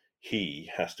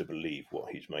 he has to believe what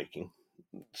he's making,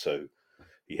 so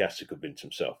he has to convince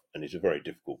himself, and he's a very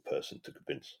difficult person to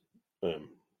convince.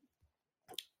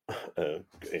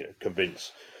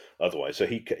 Convince otherwise. So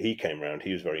he came around.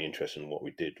 He was very interested in what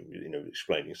we did. You know,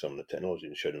 explaining some of the technology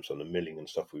and showed him some of the milling and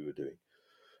stuff we were doing.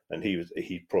 And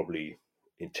he probably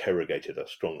interrogated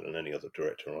us stronger than any other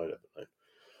director I'd ever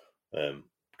known,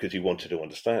 because he wanted to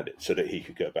understand it so that he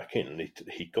could go back in. And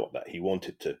he got that. He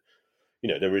wanted to. You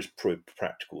know, there is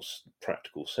practical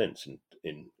sense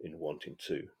in wanting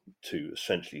to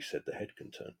essentially set the head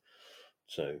can turn.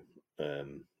 So.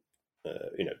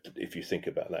 You know, if you think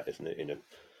about that, isn't it?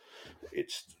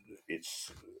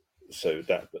 It's so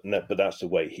that, but that's the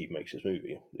way he makes his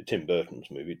movie. Tim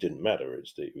Burton's movie, it didn't matter.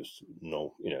 It was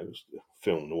no, you know, it was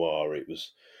film noir. It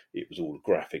was all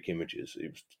graphic images.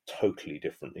 It was totally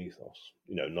different ethos.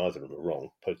 You know, neither of them are wrong.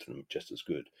 Both of them are just as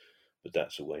good. But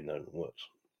that's the way Nolan works.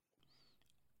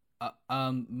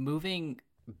 Moving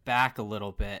back a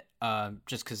little bit,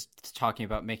 just because talking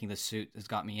about making the suit has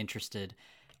got me interested.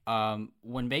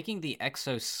 When making the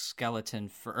exoskeleton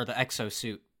or the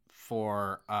exosuit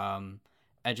for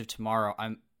Edge of Tomorrow,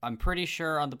 I'm pretty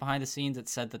sure on the behind the scenes it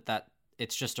said that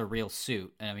it's just a real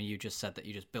suit. And I mean, you just said that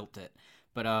you just built it,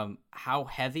 but how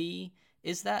heavy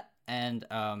is that, and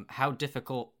how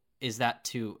difficult is that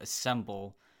to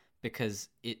assemble? Because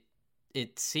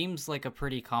it seems like a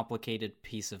pretty complicated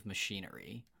piece of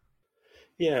machinery.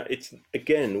 Yeah, it's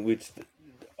again with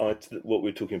what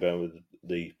we're talking about with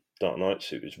the Dark Knight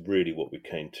suit is really what we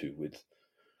came to with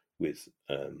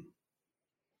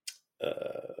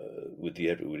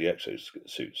the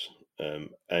exosuits,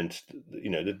 and you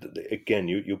know, again,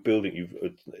 you're building.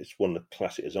 It's one of the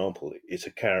classic examples. It's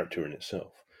a character in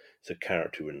itself. It's a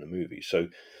character in the movie. So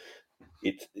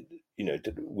it's, you know,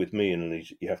 with me and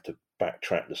you have to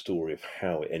backtrack the story of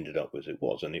how it ended up as it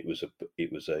was, and it was a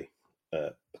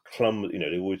you know,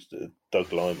 they always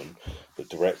Doug Liman, the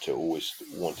director, always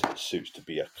wanted the suits to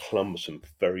be a clumsome,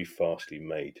 very fastly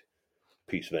made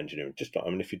piece of engineering. Just like, I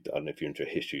mean, I don't know if you're into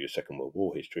history, or Second World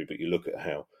War history, but you look at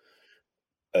how,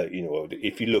 you know,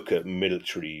 if you look at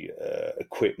military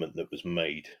equipment that was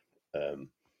made at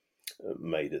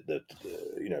the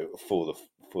you know, for the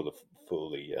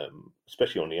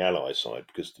especially on the Allies side,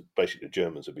 because basically the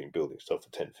Germans have been building stuff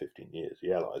for 10, 15 years.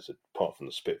 The Allies, apart from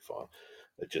the Spitfire,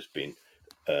 had just been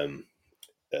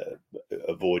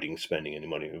avoiding spending any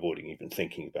money, avoiding even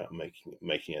thinking about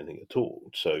making anything at all.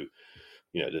 So,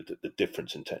 you know, the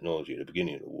difference in technology at the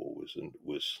beginning of the war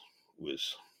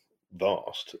was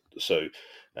vast. So,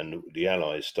 and the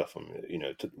Allies stuff, you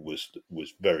know, was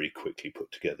very quickly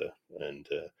put together, and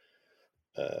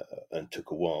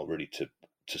took a while really to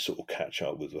sort of catch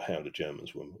up with how the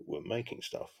Germans were making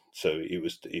stuff. So it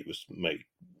was made,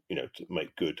 you know, to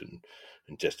make good and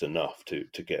just enough to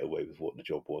get away with what the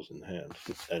job was in hand.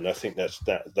 And I think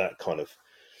that kind of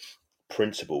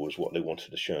principle was what they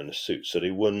wanted to show in the suit. So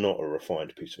they were not a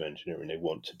refined piece of engineering. They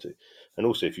wanted to, and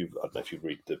also I don't know if you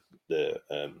read the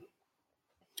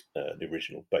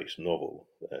original base novel,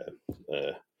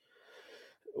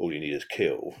 All You Need Is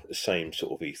Kill, the same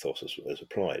sort of ethos as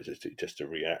applies. It's just a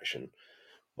reaction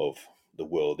of the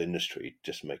world industry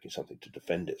just making something to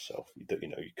defend itself. You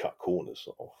know, you cut corners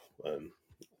off.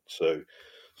 So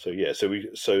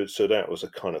that was a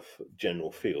kind of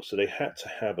general feel. So they had to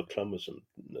have a clumsiness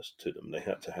to them. They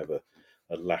had to have a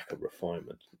lack of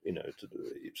refinement. You know,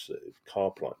 it's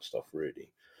car plant stuff really.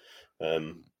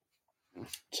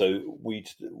 So we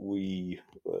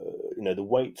you know, the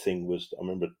weight thing was. I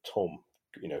remember Tom,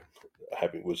 you know,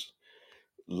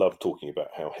 loved talking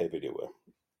about how heavy they were,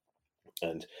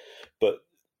 but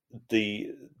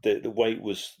the weight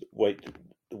was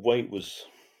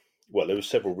well, there were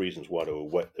several reasons why there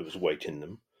was weight in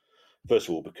them. First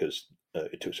of all, because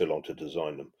it took so long to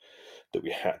design them that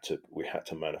we had to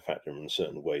manufacture them in a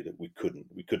certain way that we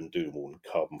couldn't do them all in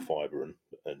carbon fiber and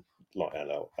like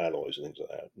alloys and things like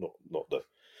that. Not the,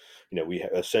 you know, we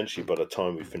essentially, by the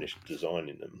time we finished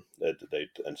designing them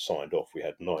and signed off, we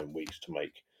had 9 weeks to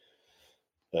make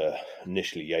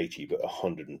initially 80, but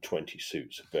 120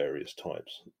 suits of various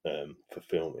types for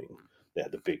filming. They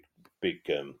had the big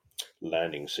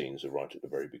landing scenes are right at the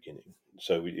very beginning.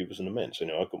 So it was an immense.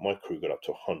 My crew got up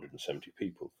to 170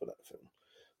 people for that film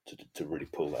to really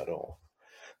pull that off.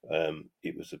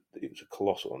 It was a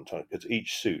colossal undertaking because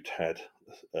each suit had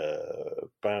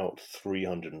about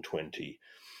 320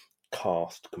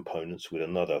 cast components with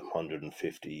another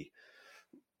 150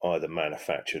 either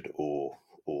manufactured or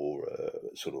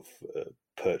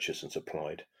purchased and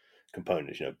supplied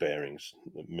components. Bearings,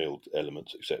 milled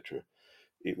elements, etc.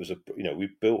 It was we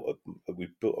built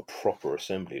a proper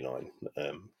assembly line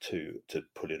to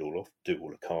pull it all off, do all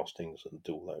the castings and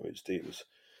do all that.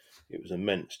 It was an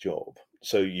immense job.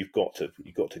 So you've got to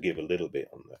give a little bit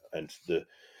on that,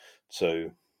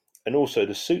 and also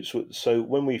the suits. So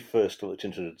when we first looked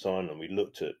into the design, and we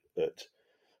looked at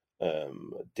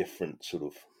different sort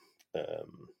of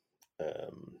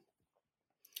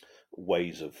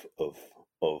ways of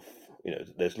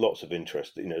there's lots of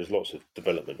interest. There's lots of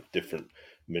development of different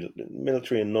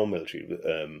military and non-military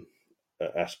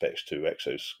aspects to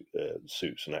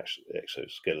suits and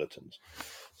exoskeletons.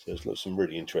 So there's some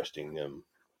really interesting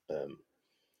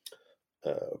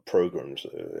programs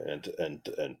and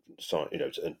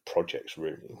projects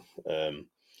really,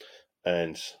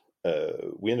 and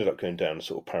we ended up going down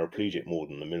sort of paraplegic more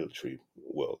than the military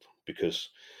world because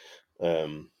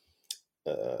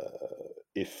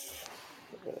if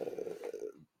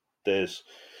there's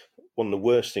one of the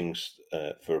worst things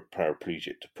for a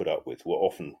paraplegic to put up with, what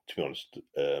often, to be honest,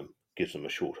 gives them a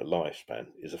shorter lifespan,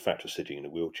 is the fact of sitting in a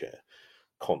wheelchair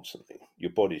constantly.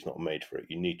 Your body's not made for it.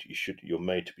 You're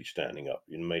made to be standing up.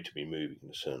 You're made to be moving in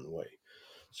a certain way.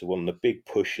 So one of the big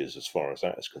pushes, as far as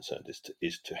that is concerned,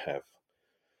 is to have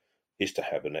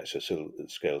an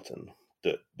exoskeleton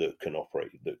that can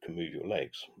operate, that can move your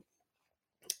legs.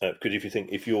 Because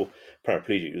if you're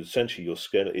paraplegic, essentially your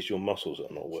skeleton, it's your muscles that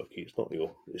are not working. It's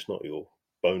not your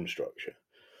bone structure.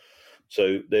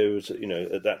 So there was,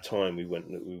 at that time we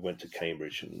went to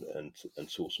Cambridge and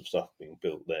saw some stuff being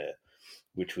built there,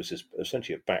 which was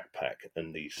essentially a backpack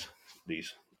and these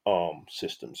arm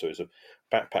systems. So it's a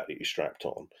backpack that you strapped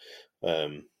on,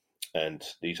 and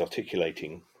these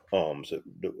articulating arms that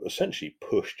essentially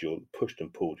pushed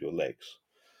and pulled your legs.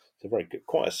 It's a very good,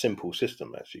 quite a simple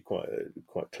system actually,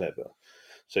 quite clever.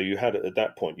 So you had at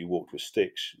that point you walked with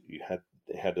sticks. You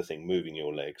had the thing moving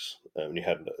your legs, and you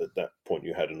had at that point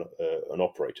you had an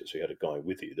operator. So you had a guy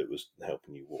with you that was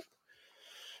helping you walk.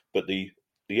 But the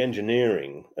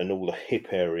engineering and all the hip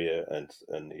area and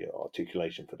the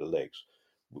articulation for the legs,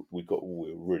 we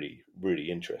were really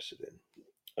really interested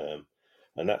in,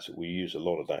 and that's we use a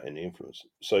lot of that in the Influence.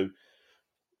 So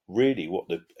really what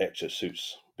the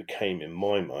exosuits became in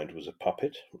my mind was a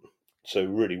puppet. So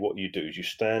really what you do is you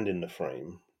stand in the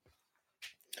frame,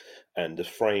 and the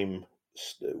frame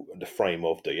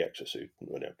of the exosuit,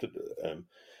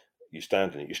 you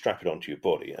stand in it, you strap it onto your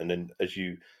body, and then as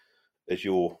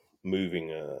you're moving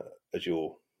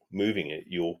it,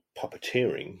 you're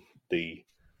puppeteering the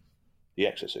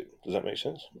exosuit. Does that make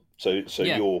sense? So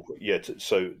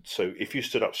if you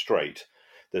stood up straight,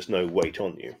 there's no weight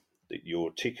on you. You're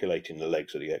articulating the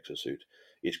legs of the exosuit.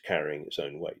 It's carrying its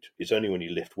own weight. It's only when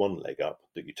you lift one leg up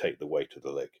that you take the weight of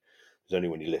the leg. It's only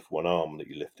when you lift one arm that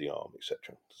you lift the arm,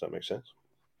 etc. Does that make sense?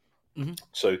 Mm-hmm.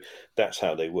 So that's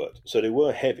how they worked. So they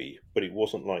were heavy, but it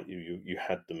wasn't like you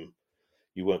had them.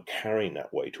 You weren't carrying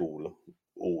that weight all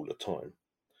the time.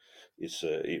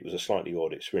 It was a slightly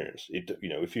odd experience.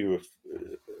 If you were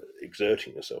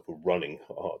exerting yourself or running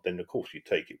hard, then of course you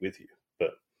take it with you.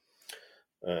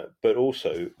 But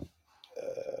also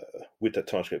with that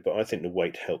time script, but I think the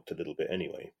weight helped a little bit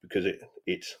anyway, because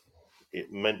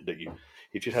it meant that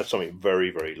if you had something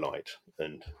very very light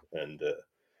and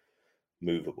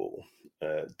movable,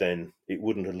 then it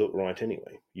wouldn't have looked right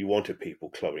anyway. You wanted people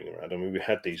clubbing around. I mean, we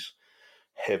had these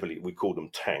we called them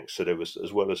tanks. So there was,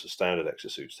 as well as the standard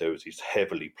exosuits, there was these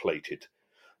heavily plated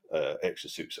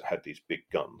exosuits that had these big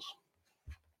guns.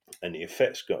 And the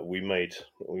effects we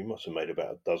must have made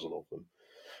about a dozen of them.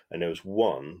 And there was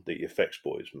one that the effects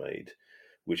boys made,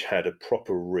 which had a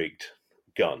proper rigged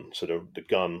gun. So the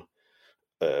gun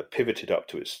pivoted up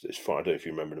to its fire. I don't know if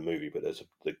you remember the movie, but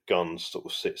the gun sort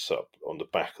of sits up on the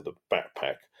back of the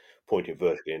backpack, pointing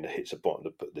vertically, and it hits a button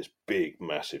to put this big,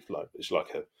 massive, it's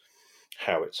like a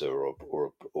howitzer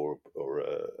or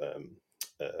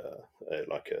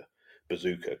like a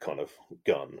bazooka kind of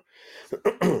gun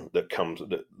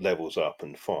that levels up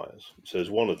and fires. So there's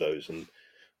one of those, and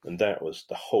that was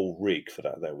the whole rig for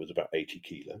that. That was about 80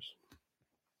 kilos.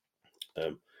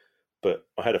 But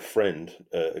I had a friend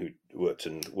who worked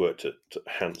at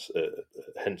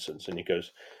Henson's, and he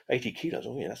goes, 80 kilos.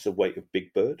 Oh yeah, that's the weight of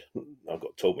Big Bird. I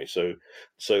got told me. So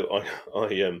I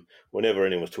whenever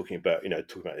anyone was talking about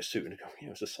his suit, and I go,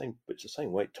 it's the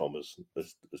same weight, Tom, as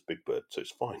Big Bird, so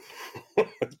it's fine.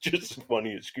 Just a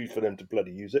funny excuse for them to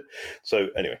bloody use it. So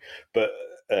anyway, but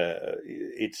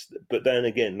but then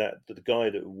again, that the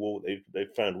guy that wore, they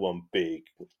found one big,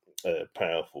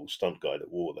 powerful stunt guy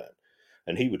that wore that.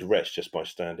 And he would rest just by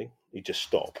standing. He'd just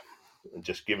stop and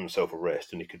just give himself a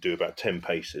rest, and he could do about 10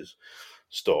 paces,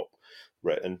 stop,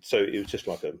 and so it was just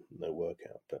like no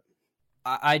workout. But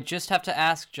I just have to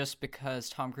ask, just because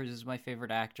Tom Cruise is my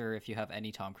favorite actor, if you have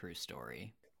any Tom Cruise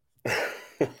story.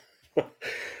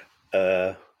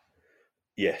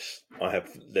 Yes, I have.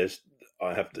 There's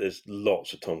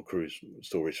lots of Tom Cruise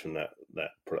stories from that.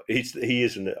 He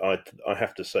isn't. I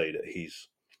have to say that he's,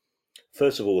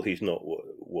 first of all, he's not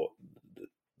what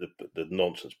the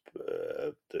nonsense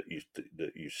that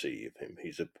you see of him.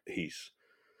 He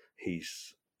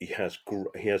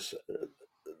has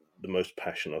the most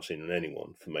passion I've seen in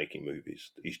anyone for making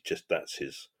movies. He's just that's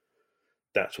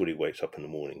what he wakes up in the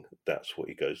morning. That's what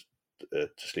he goes to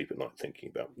sleep at night thinking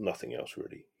about. Nothing else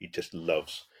really. He just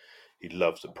loves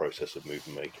the process of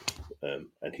movie making,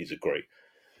 and he's a great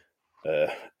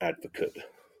advocate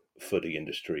for the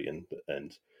industry and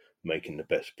making the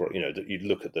best. You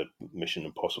look at the Mission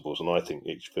Impossibles, and I think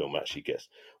each film actually gets,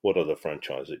 what other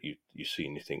franchise that you see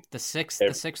and you think the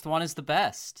sixth one is the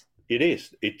best. It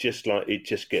is. It just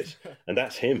gets, and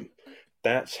that's him.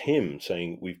 That's him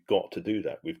saying we've got to do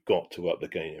that. We've got to up the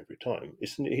game every time.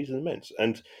 He's immense.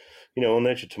 And on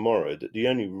Edge of Tomorrow, the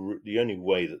only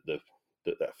way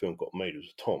that film got made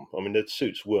was Tom. I mean, the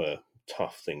suits were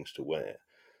tough things to wear,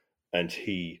 and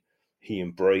he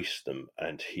embraced them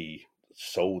and he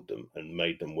sold them and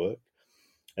made them work.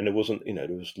 And there wasn't, there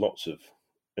was lots of,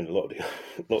 and a lot of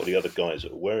the other guys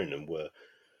that were wearing them were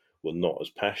not as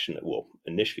passionate. Well,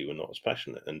 initially were not as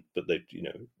passionate, but they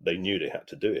knew they had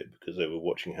to do it because they were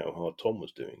watching how hard Tom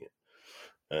was doing it.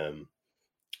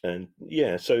 And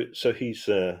yeah, so he's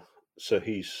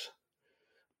his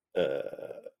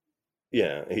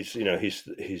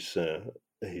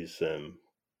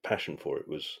passion for it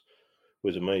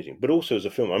was amazing. But also as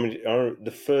a film, I mean,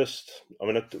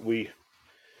 we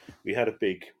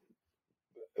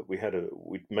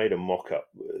made a mock-up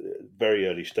very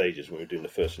early stages when we were doing the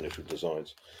first initial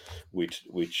designs. We'd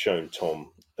shown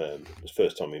Tom, the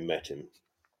first time we met him,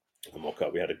 a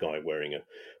mock-up. We had a guy wearing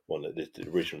one of the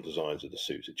original designs of the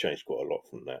suits. It changed quite a lot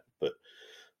from that, but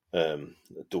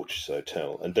Dorchester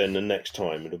Hotel. And then the next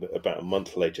time, about a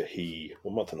month and a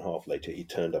half later, he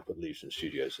turned up at Leavesden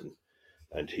Studios,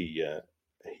 and he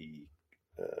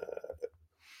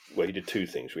did two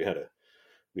things. We had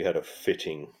a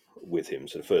fitting with him,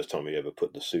 so the first time we ever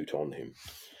put the suit on him,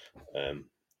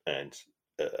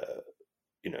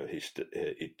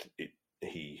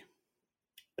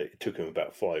 it took him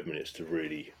about 5 minutes to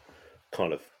really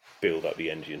kind of build up the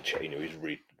engine chain. He was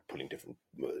really pulling different.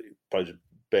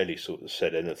 Barely sort of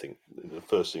said anything. The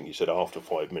first thing he said after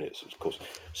 5 minutes was, of course,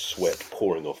 sweat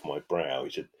pouring off my brow.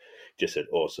 He just said,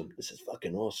 "Awesome! This is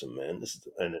fucking awesome, man!"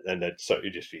 And then so you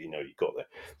just you got there.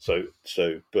 So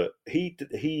but he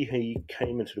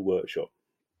came into the workshop,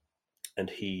 and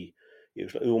it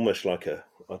was almost like it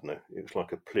was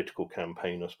like a political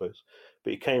campaign, I suppose.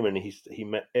 But he came and he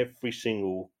met every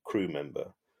single crew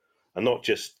member, and not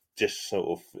just sort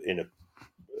of in a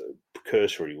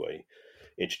cursory way.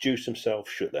 Introduced himself,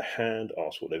 shook their hand,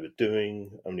 asked what they were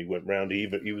doing, and he went round.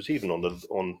 He was even on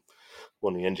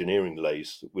one of the engineering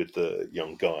lathes with the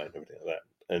young guy and everything like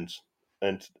that.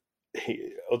 And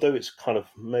he, although it's kind of,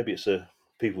 maybe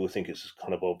people will think it's a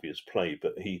kind of obvious play,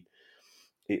 but the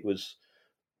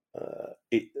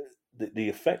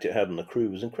effect it had on the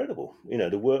crew was incredible.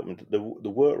 The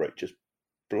work rate just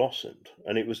blossomed,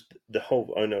 and it was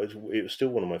it was still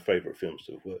one of my favourite films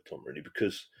to have worked on, really,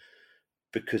 because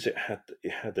it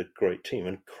had a great team,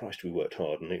 and Christ, we worked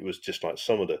hard, and it was just like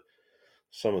some of the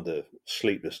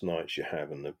sleepless nights you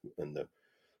have, and the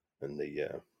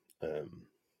the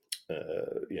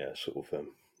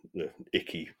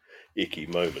icky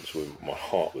moments when my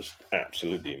heart was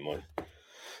absolutely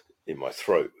in my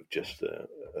throat of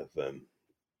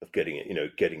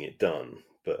getting it done.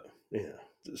 But yeah,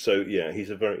 so yeah, he's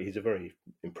a very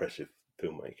impressive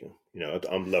filmmaker.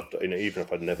 I'm loved. Even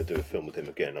if I'd never do a film with him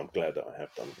again, I'm glad that I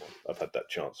have done one. I've had that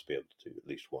chance to be able to do at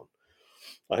least one.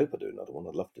 I hope I do another one.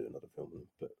 I'd love to do another film with him,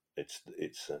 but it's.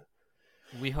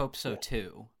 We hope so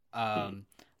too.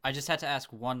 I just had to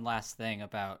ask one last thing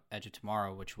about Edge of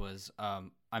Tomorrow, which was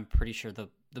I'm pretty sure the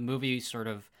movie sort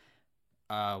of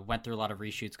went through a lot of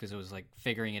reshoots because it was like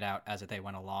figuring it out as they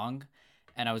went along.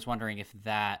 And I was wondering if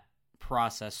that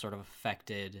process sort of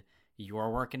affected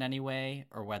your work in any way,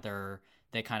 or whether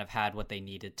they kind of had what they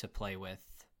needed to play with,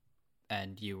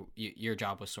 and your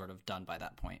job was sort of done by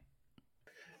that point.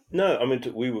 No, I mean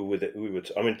we were with it.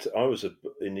 I mean, I was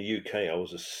in the UK. I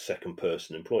was a second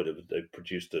person employed. They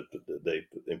produced they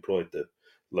employed the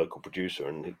local producer,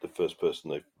 and the first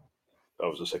person I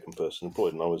was a second person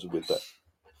employed, and I was with that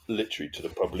literally to the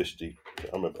publicity.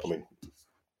 I remember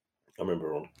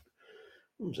on,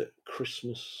 when was it,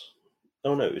 Christmas?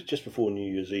 Oh no, it was just before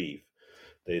New Year's Eve.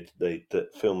 They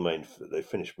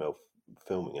finished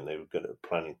filming, and they were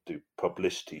planning to do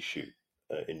publicity shoot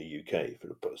in the UK for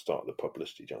the start of the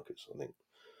publicity junkets, I think.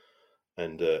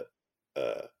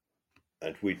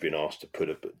 And we'd been asked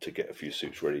to get a few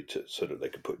suits ready so that they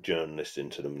could put journalists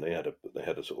into them. They had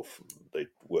a sort of, they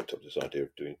worked up this idea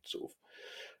of doing sort of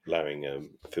allowing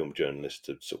film journalists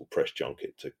to sort of press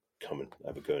junket to come and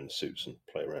have a go in the suits and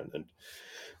play around,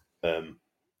 and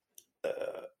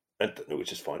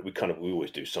which is fine. We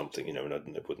always do something, and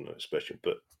it wasn't no special.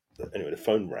 But anyway, the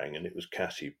phone rang, and it was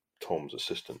Cassie, Tom's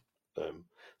assistant,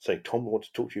 saying, "Tom, I want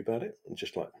to talk to you about it." And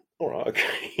just like, all right,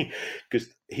 okay, because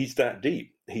he's that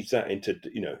deep, he's that into,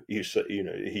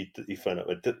 he phoned up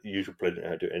the usual pleasure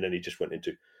how to do it, and then he just went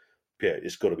into, yeah,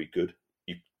 it's got to be good.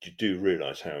 You do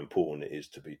realise how important it is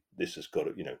to be. This has got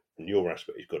to, in your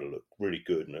aspect, it's got to look really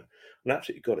good, and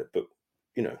absolutely got it. But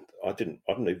I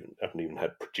haven't even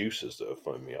had producers that have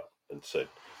phoned me up and said.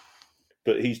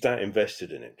 But he's that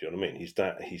invested in it. Do you know what I mean? He's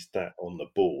that on the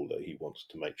ball that he wants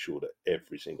to make sure that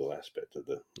every single aspect of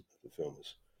the film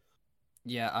is.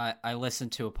 Yeah, I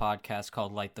listened to a podcast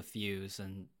called Light the Fuse,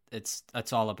 and it's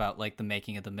all about like the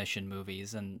making of the Mission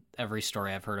movies, and every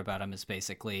story I've heard about him is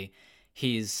basically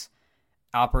he's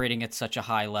operating at such a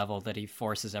high level that he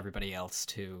forces everybody else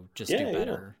to just do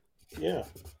better. Yeah.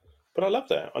 But I love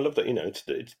that.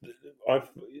 I've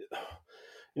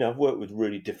worked with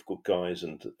really difficult guys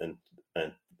and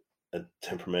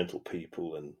temperamental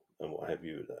people and what have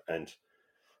you, and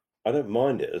I don't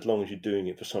mind it as long as you're doing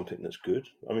it for something that's good.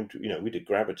 I mean, we did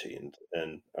Gravity,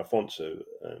 and Alfonso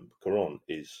Cuarón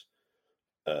is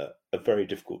a very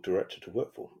difficult director to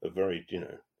work for.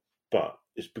 But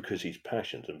it's because he's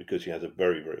passionate and because he has a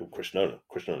very, very Chris Nolan.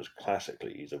 Chris Nolan's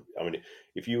classically,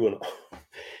 if you want,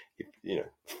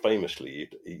 famously,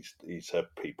 he's had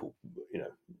people,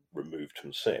 removed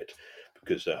from set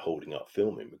because they're holding up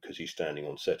filming, because he's standing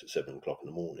on set at 7 o'clock in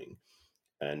the morning.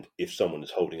 And if someone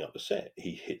is holding up the set,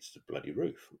 he hits the bloody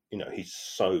roof. He's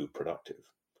so productive.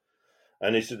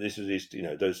 And this is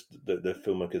the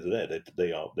filmmakers are there.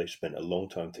 They spent a long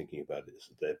time thinking about it. It's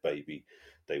their baby.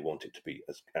 They want it to be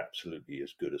as absolutely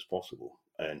as good as possible.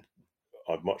 And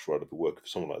I'd much rather work with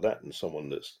someone like that than someone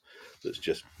that's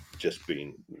just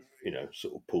been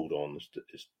sort of pulled on,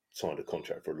 is signed a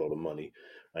contract for a lot of money,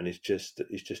 and it's just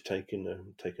taking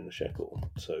a shekel.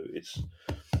 So it's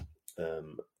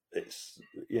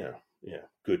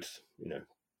good.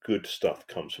 Good stuff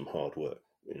comes from hard work.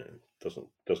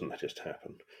 Doesn't just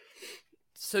happen.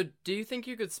 So do you think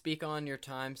you could speak on your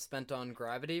time spent on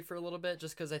Gravity for a little bit?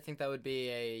 Just because I think that would be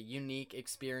a unique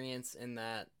experience in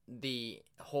that the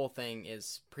whole thing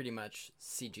is pretty much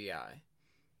CGI.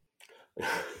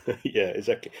 Yeah,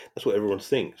 exactly. That's what everyone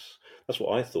thinks. That's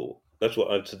what I thought. That's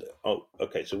what I said. Oh,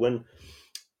 okay. So when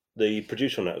the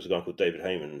producer on that was a guy called David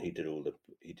Heyman, and he did all the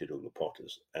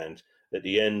Potters. And at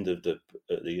the end of the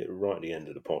end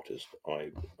of the Potters,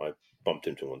 I bumped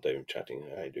into him one day and chatting.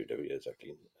 How you do, David?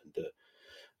 Exactly.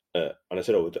 And I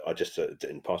said, I just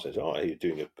in passing, I said, are you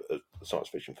doing a science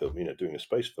fiction film? Doing a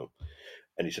space film?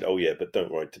 And he said, oh yeah, but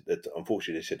don't worry.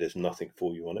 Unfortunately, he said there's nothing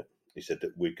for you on it. He said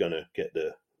that we're gonna get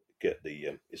the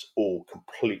it's all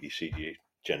completely CG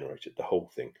generated, the whole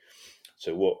thing.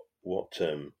 So what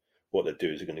they'll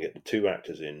do is they're going to get the two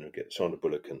actors in, get Sandra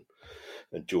Bullock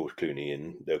and George Clooney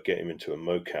in. They'll get him into a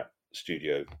mocap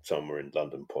studio somewhere in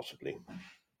London, possibly.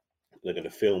 They're going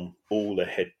to film film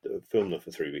them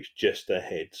for 3 weeks, just their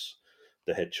heads,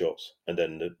 the headshots, and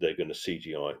then they're going to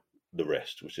CGI the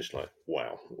rest. It was just like,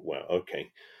 wow,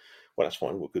 okay. Well, that's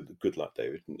fine. Well, good luck,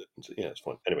 David. So, yeah, that's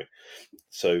fine. Anyway,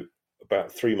 so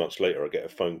about 3 months later, I get a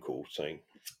phone call saying,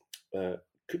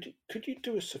 could you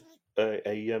do us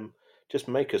just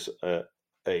make us a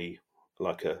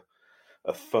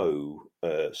faux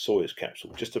Soyuz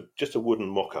capsule, just a wooden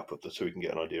mock-up of so we can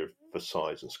get an idea for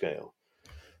size and scale.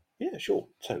 Yeah, sure.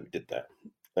 So we did that.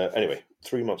 Anyway,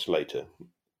 3 months later,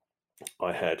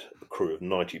 I had a crew of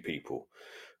 90 people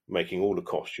making all the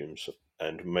costumes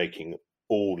and making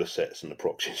all the sets and the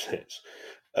proxy sets.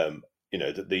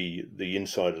 that the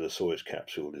inside of the Soyuz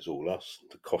capsule is all us.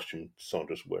 The costume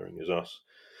Sandra's wearing is us.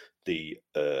 The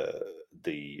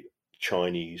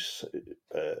Chinese,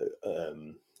 oh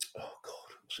God,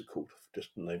 what's it called? Just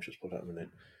the name's just put out in my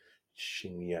name.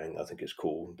 Xinjiang, I think it's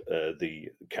called. The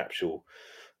capsule,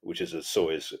 which is a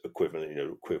Soyuz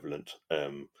equivalent.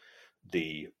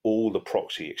 All the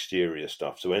proxy exterior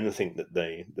stuff. So anything that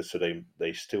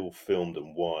they still filmed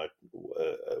and wire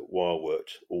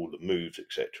worked all the moves,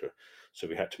 etc. So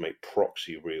we had to make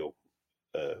proxy real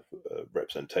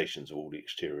representations of all the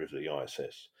exterior of the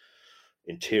ISS,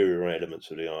 interior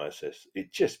elements of the ISS. It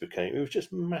was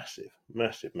just massive,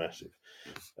 massive, massive,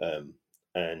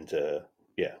 and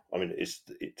yeah. I mean, it's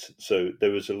so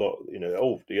there was a lot.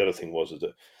 The other thing was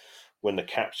that when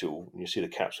you see the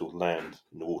capsule land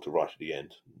in the water right at the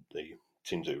end, the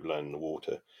Shenzhou land in the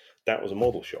water, that was a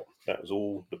model shot. That was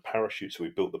all the parachutes. So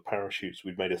we built the parachutes.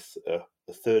 We made a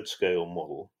third scale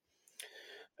model,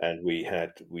 and we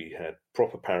had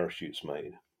proper parachutes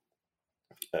made.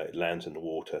 It lands in the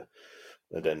water,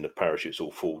 and then the parachutes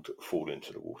all fall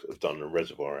into the water. It was done in a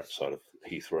reservoir outside of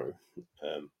Heathrow.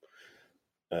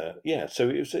 Yeah, so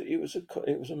it was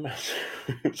a massive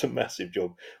it was a massive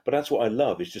job. But that's what I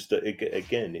love. It's just that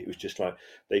again, it was just like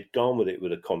they'd gone with it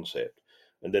with a concept,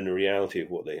 and then the reality of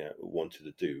what they wanted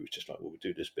to do was just like, well, we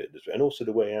do this bit, and also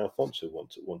the way Alfonso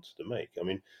wanted to make. I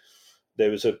mean,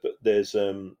 there's I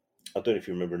don't know if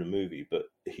you remember in the movie, but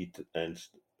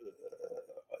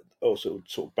also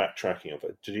sort of backtracking of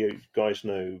it. Did you guys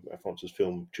know Alfonso's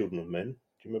film Children of Men?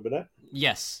 Do you remember that?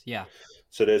 Yes, yeah.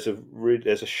 So there's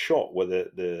a shot where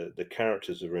the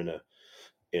characters are in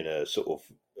a sort of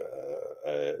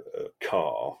a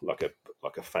car, like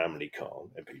a family car,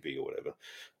 MPV or whatever,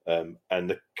 and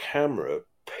the camera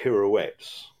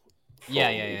pirouettes. Yeah.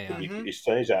 It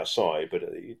stays outside, but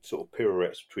it sort of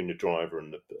pirouettes between the driver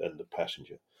and the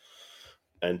passenger.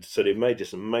 And so they made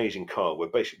this amazing car where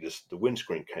basically the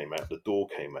windscreen came out, the door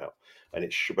came out,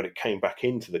 and but it came back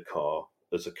into the car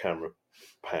as the camera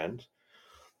panned.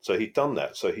 So he'd done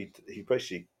that. So he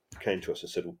basically came to us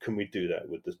and said, well, can we do that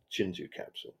with the Shenzhou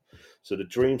capsule? So the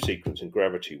dream sequence in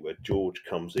Gravity, where George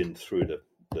comes in through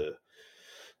the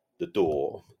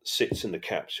door, sits in the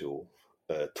capsule,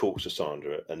 talks to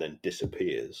Sandra, and then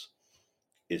disappears,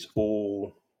 is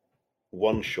all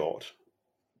one shot,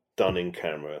 done in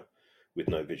camera, with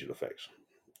no visual effects.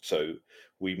 So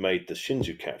we made the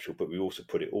Shenzhou capsule, but we also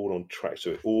put it all on track.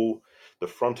 So the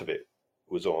front of it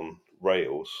was on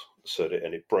rails,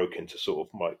 and it broke into sort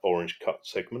of my orange cut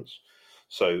segments.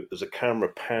 So as a camera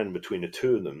panned between the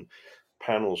two of them,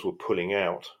 panels were pulling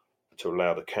out to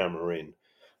allow the camera in,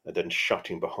 and then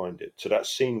shutting behind it. So that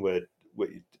scene where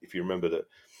if you remember that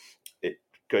it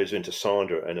goes into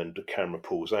Sandra and then the camera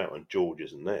pulls out and George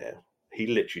isn't there, he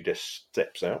literally just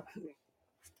steps out.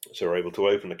 So we're able to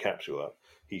open the capsule up.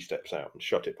 He steps out and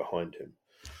shut it behind him.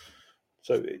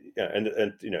 So yeah, and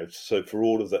so for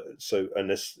all of that, and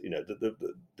this,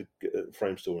 the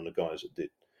Framestore and the guys that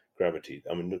did Gravity,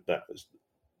 I mean, that was,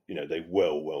 they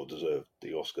well deserved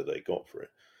the Oscar they got for it.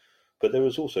 But there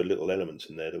was also little elements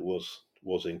in there that was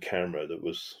in camera that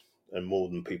was, and more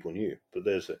than people knew. But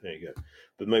there you go.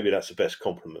 But maybe that's the best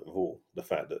compliment of all, the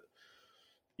fact that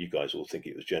you guys all think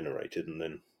it was generated,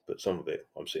 but some of it,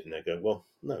 I'm sitting there going, well,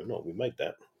 no, we made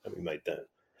that, and we made that,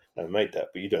 and we made that,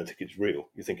 but you don't think it's real.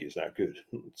 You think it's that good.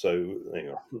 So there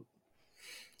you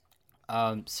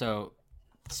are. So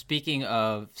speaking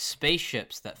of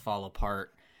spaceships that fall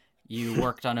apart, you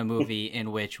worked on a movie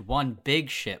in which one big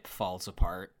ship falls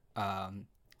apart. Can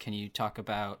you talk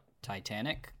about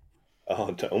Titanic?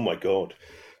 Oh my God.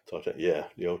 Titanic, yeah,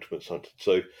 the ultimate son.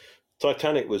 So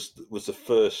Titanic was the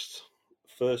first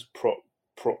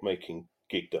prop making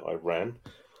gig that I ran,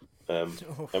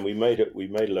 and we made a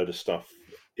load of stuff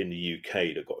in the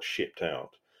UK that got shipped out.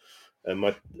 And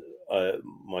my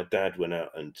dad went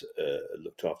out and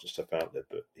looked after stuff out there,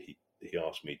 but he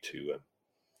asked me to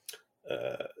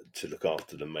look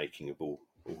after the making of all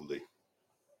the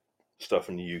stuff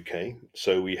in the UK.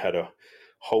 So we had a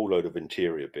whole load of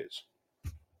interior bits,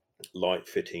 light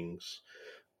fittings,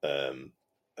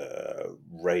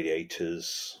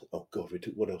 radiators. Oh God,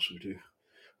 what else did we do?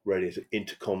 Radiator,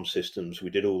 intercom systems. We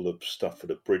did all the stuff for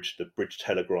the bridge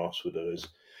telegraphs with those,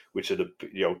 which are the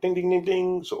ding ding ding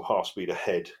ding sort of half speed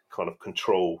ahead kind of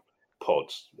control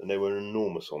pods, and they were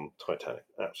enormous on Titanic,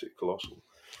 absolutely colossal,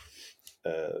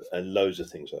 and loads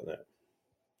of things like that.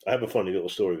 I have a funny little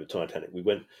story with Titanic.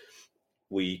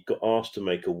 We got asked to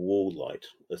make a wall light,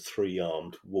 a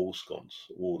 3-armed wall sconce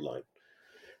wall light,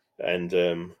 and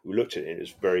we looked at it.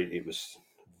 It was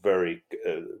very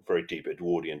very deep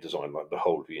Edwardian design, like the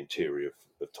whole of the interior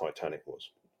of Titanic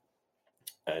was.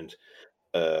 And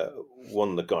one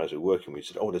of the guys we were working with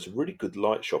said, "Oh, there's a really good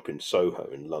light shop in Soho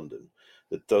in London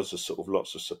that does a sort of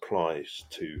lots of supplies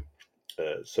to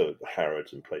so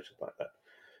Harrods and places like that."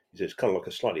 He said it's kind of like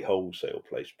a slightly wholesale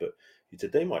place, but he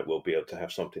said they might well be able to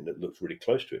have something that looks really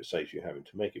close to it, saves you having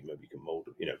to make it. Maybe you can mold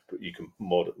it, but you can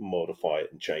modify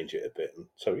it and change it a bit. And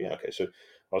so yeah, okay. So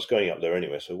I was going up there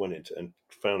anyway, so I went into and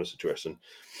found this address,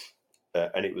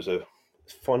 and it was a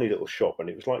funny little shop, and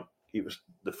it was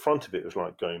the front of it was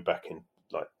like going back in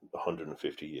like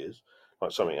 150 years,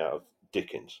 like something out of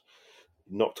Dickens.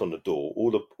 Knocked on the door.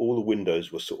 All the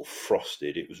windows were sort of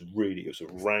frosted. It was a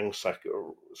ransack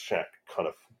shack kind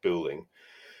of building.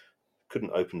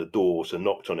 Couldn't open the door, so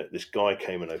knocked on it. This guy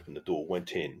came and opened the door,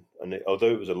 went in, and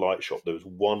although it was a light shop, there was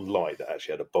one light that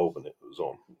actually had a bulb in it that was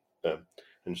on, and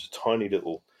it was a tiny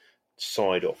little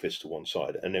side office to one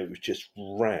side, and it was just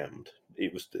rammed.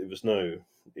 It was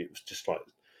just like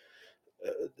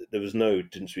there was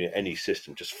didn't see any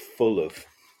system, just full of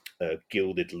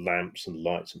gilded lamps and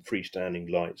lights and freestanding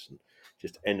lights and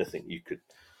just anything you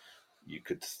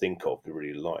could think of to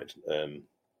really light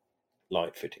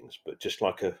fittings, but just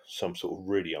like some sort of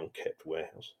really unkept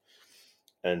warehouse.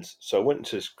 And so I went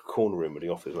into this corner room of the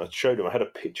office and I showed him. I had a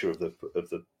picture of the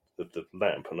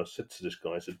lamp, and I said to this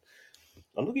guy, I said,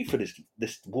 "I'm looking for this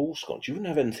wall sconce. You wouldn't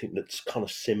have anything that's kind of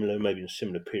similar, maybe in a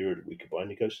similar period that we could buy?" And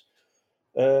he goes,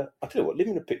 "I tell you what, leave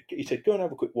me a pic." He said, "Go and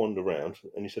have a quick wander around."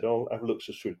 And he said, "I'll have a look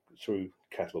through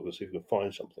catalogue and see if we can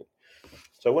find something."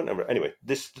 So I went over. Anyway,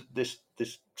 this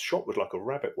shop was like a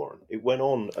rabbit warren. It went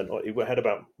on, and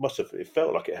it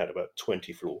felt like it had about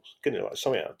 20 floors. Getting like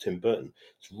something out of Tim Burton.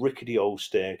 This rickety old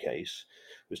staircase,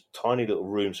 this tiny little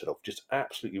room set off, just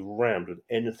absolutely rammed with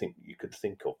anything you could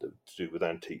think of to do with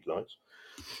antique lights.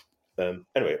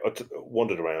 Anyway,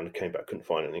 wandered around and came back, couldn't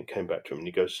find anything, came back to him, and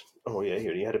he goes, "Oh yeah,"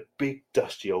 he had a big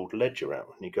dusty old ledger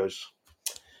out, and he goes,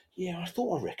 "Yeah, I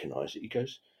thought I recognised it." He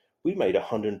goes, "We made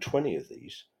 120 of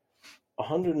these.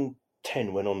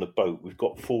 110 went on the boat. We've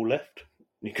got 4 left."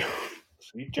 And you go,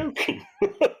 "So you're joking?"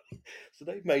 So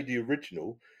they made the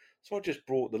original. So I just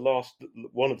brought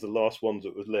one of the last ones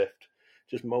that was left,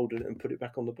 just moulded it and put it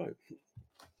back on the boat.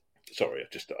 Sorry, I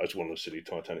just one of the silly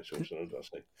Titanic stories.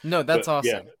 No, that's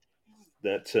awesome.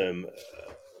 Yeah,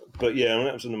 but yeah,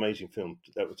 that was an amazing film.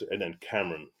 And then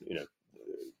Cameron,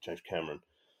 James Cameron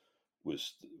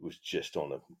was just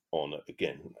on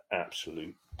again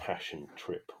absolute passion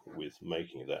trip with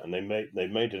making that, and they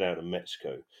made it out of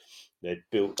Mexico. They'd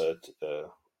built a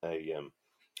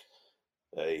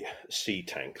sea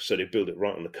tank, so they built it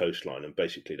right on the coastline, and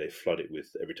basically they flood it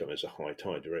with every time there's a high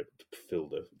tide, they're able to fill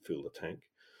the tank.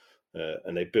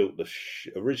 And they built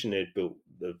originally they'd built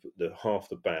the half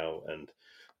the bow and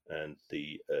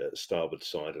the starboard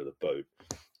side of the boat.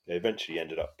 They eventually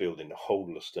ended up building the whole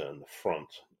of the stern, the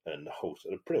front, and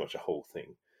pretty much the whole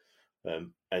thing.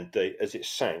 And as it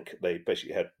sank, they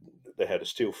basically had a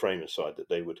steel frame inside that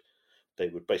they would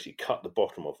basically cut the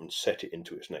bottom off and set it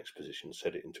into its next position, as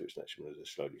it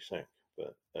slowly sank.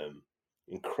 But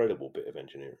incredible bit of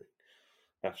engineering,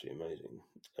 absolutely amazing.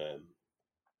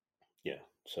 Yeah,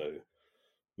 so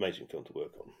amazing film to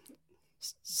work on.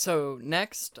 So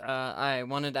next, I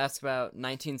wanted to ask about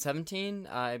 1917.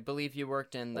 I believe you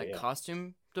worked in the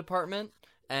costume department,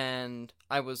 and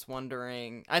I was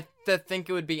wondering, I think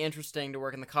it would be interesting to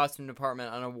work in the costume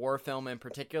department on a war film in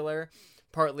particular,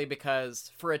 partly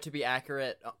because for it to be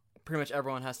accurate, pretty much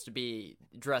everyone has to be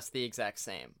dressed the exact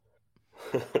same.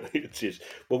 It is.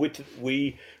 Well,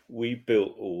 we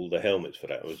built all the helmets for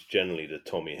that. It was generally the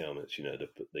Tommy helmets,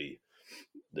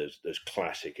 those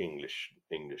classic English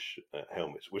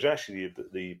helmets, which actually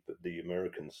the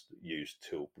Americans used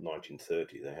till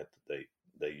 1930.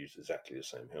 They used exactly the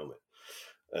same helmet,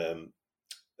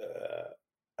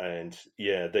 and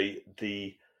yeah,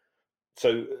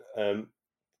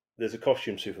 there's a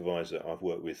costume supervisor I've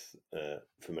worked with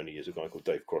for many years, a guy called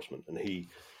Dave Crossman, and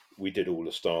we did all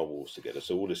the Star Wars together.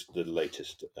 So the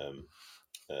latest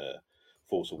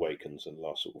Force Awakens and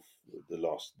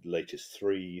the latest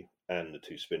 3 and the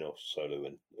 2 spin-offs, Solo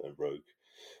and Rogue.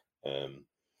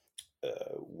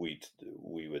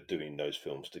 We were doing those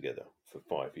films together for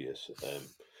 5 years.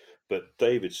 But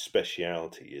David's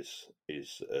speciality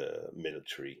is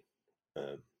military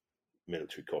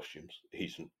costumes.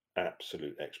 He's an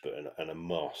absolute expert and a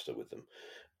master with them,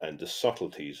 and the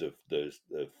subtleties of those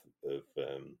of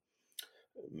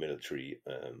military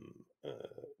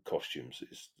costumes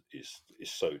is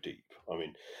so deep. I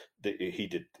mean, he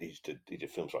did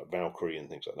films like Valkyrie and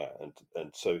things like that,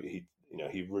 and so he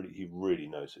really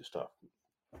knows his stuff.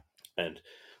 And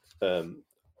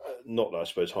not that I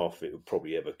suppose half of it would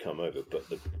probably ever come over, but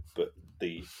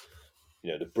the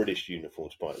the British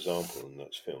uniforms, by example, in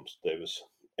those films, there was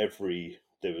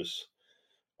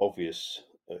obvious.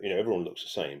 Everyone looks the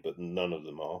same, but none of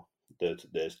them are. There's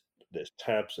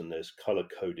tabs and there's color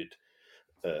coded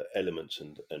elements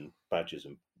and badges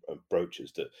and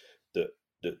brooches that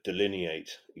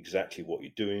delineate exactly what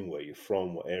you're doing, where you're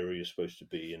from, what area you're supposed to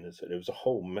be in. And so there was a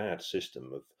whole mad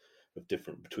system of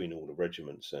different between all the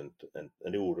regiments, and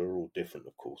they're all different,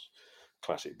 of course,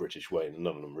 classic British way, and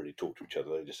none of them really talk to each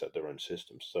other. They just had their own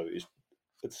systems. So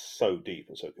it's so deep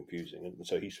and so confusing, and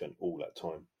so he spent all that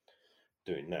time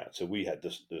doing that. So we had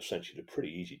essentially the pretty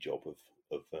easy job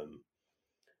of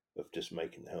just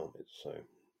making the helmets. So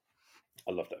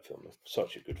I love that film.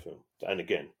 Such a good film. And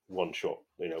again, one shot.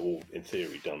 All in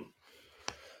theory done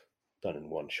in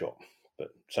one shot. But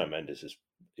Sam Mendes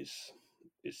is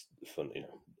fun.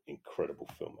 Incredible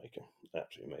filmmaker.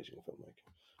 Absolutely amazing filmmaker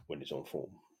when he's on form.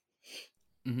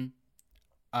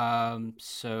 Mm-hmm.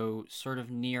 So sort of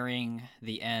nearing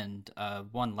the end,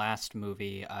 one last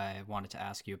movie I wanted to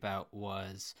ask you about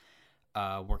was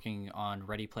working on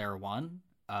Ready Player One,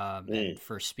 and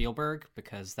for Spielberg,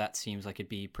 because that seems like it'd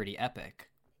be pretty epic.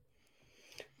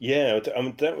 Yeah, I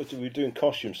mean we were doing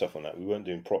costume stuff on that. We weren't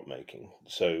doing prop making,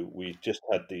 so we just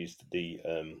had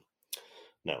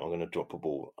now I'm going to drop a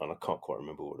ball, and I can't quite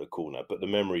remember what they're called now, but the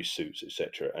memory suits,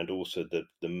 etc., and also the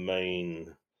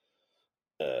main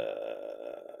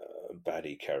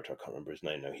baddie character. I can't remember his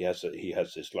name now. He has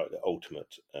this like the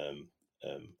ultimate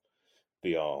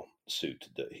VR suit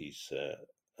that he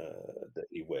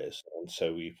wears, and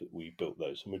so we built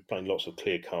those, and we're playing lots of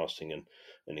clear casting and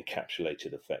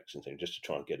encapsulated effects and things just to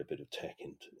try and get a bit of tech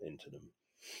into them.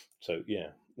 So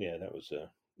yeah, that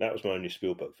was my only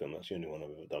Spielberg film. That's the only one I've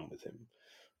ever done with him,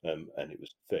 and it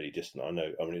was fairly distant. I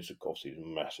know. I mean, it's obviously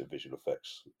massive visual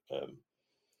effects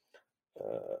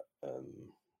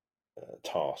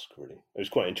task. Really, it was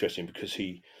quite interesting because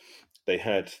they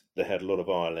had a lot of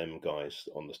ILM guys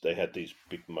on this. They had these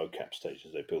big mocap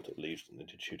stages they built at Leavesden. They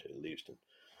did shoot it at Leavesden,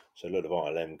 so a lot of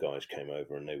ILM guys came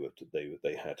over, and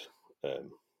they had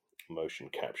motion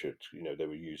captured. They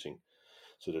were using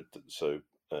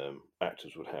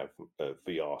actors would have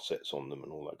VR sets on them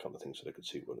and all that kind of thing, so they could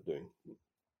see what they're doing.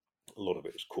 A lot of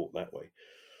it was caught that way,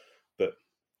 but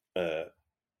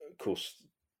of course,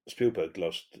 Spielberg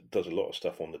does a lot of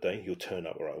stuff on the day. He'll turn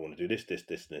up, all right, I want to do this, this,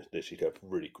 this, this. He'd have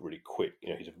really, really quick.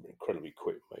 He's an incredibly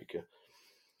quick maker.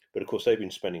 But of course, they've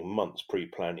been spending months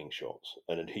pre-planning shots,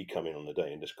 and then he'd come in on the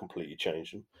day and just completely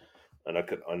change them. And I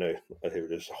hear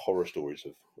there's horror stories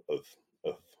of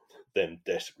them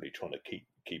desperately trying to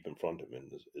keep in front of him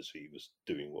as he was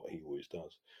doing what he always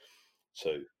does.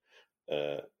 So,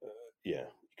 yeah,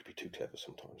 you could be too clever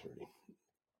sometimes, really.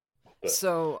 But,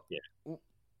 so, yeah.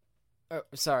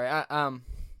 Sorry, I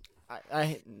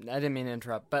didn't mean to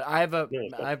interrupt, but I have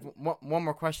one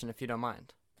more question, if you don't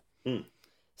mind.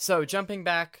 So jumping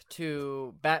back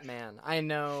to Batman, I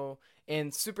know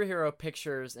in superhero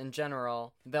pictures in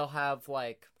general, they'll have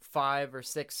like 5 or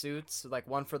 6 suits, like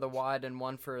one for the wide and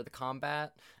one for the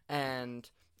combat, and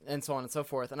so on and so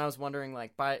forth. And I was wondering,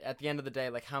 like, at the end of the day,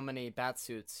 like how many bat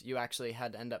suits you actually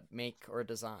had to end up make or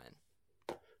design.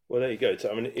 Well, there you go.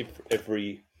 So I mean,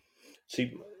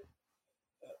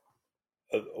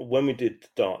 when we did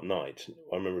Dark Knight,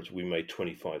 I remember we made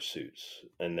 25 suits,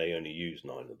 and they only used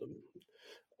 9 of them.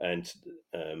 And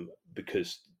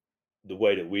because the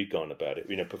way that we'd gone about it,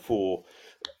 before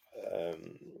there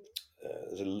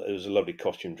was a lovely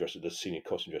costume dresser, the senior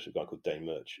costume dresser, a guy called Dane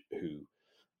Murch, who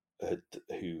had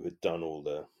done all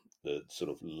the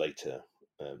sort of later,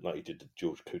 like he did the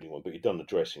George Clooney one, but he'd done the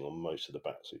dressing on most of the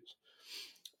bat suits.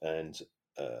 And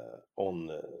on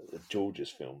the George's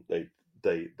film,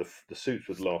 the suits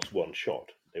would last one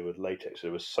shot. They were latex. They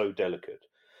were so delicate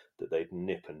that they'd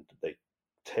nip and they'd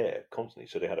tear constantly.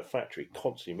 So they had a factory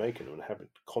constantly making them and having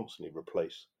to constantly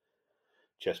replace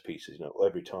chest pieces,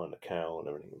 every time, the cowl and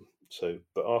everything. So,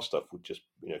 but our stuff would just,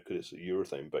 because it's a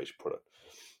urethane-based product,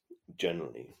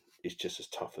 generally it's just as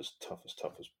tough as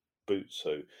boots.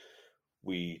 So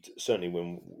we certainly,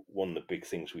 one of the big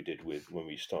things we did when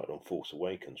we started on Force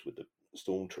Awakens with the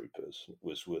Stormtroopers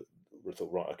was we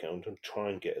thought, right, okay, I'm going to try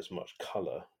and get as much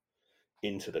colour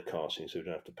into the casting so we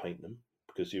don't have to paint them,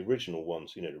 because the original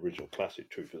ones, the original classic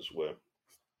troopers were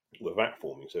vac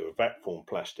forming, so they were vac formed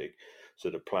plastic, so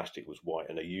the plastic was white,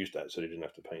 and they used that so they didn't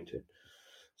have to paint it.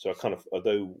 So I kind of,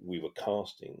 although we were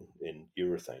casting in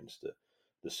urethanes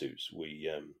the suits,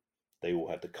 they all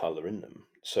had the colour in them.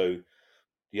 So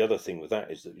the other thing with that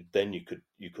is that then you could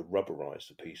rubberize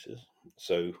the pieces.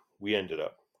 So we ended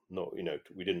up not,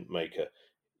 we didn't make a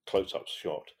close-up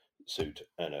shot suit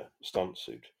and a stunt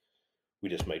suit. We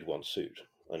just made one suit,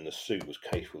 and the suit was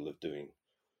capable of doing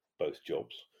both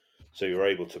jobs. So you're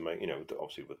able to make,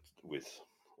 obviously with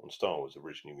on Star Wars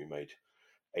originally we made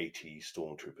 80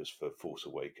 stormtroopers for Force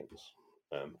Awakens,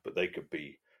 but they could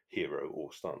be hero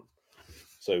or stunt.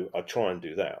 So I try and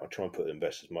do that. I try and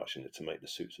invest as much in it to make the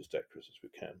suits as decorous as we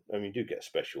can. I mean, you do get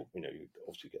special, you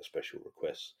obviously get special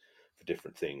requests for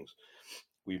different things.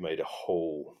 We made a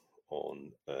whole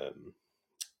on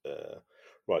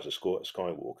Rise of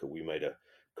Skywalker. We made a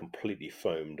completely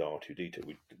foamed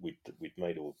R2D2. We've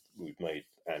made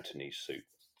Anthony's suit.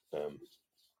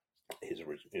 His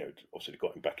original, obviously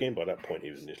got him back in. By that point,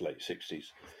 he was in his late 60s,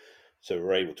 so we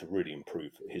were able to really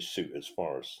improve his suit as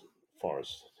far as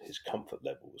his comfort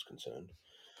level was concerned.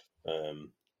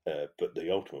 But the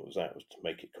ultimate was to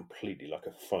make it completely like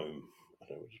a foam. I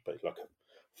don't know, just like a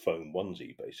foam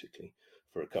onesie, basically,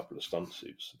 for a couple of stunt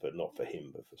suits, but not for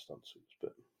him, but for stunt suits.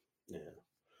 But yeah.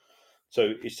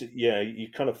 So it's you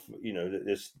kind of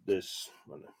there's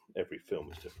I don't know, every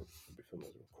film is different. Every film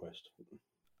has a request.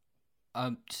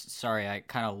 Sorry, I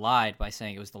kind of lied by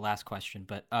saying it was the last question,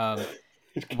 but Fine.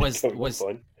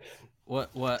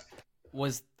 what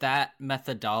was that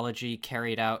methodology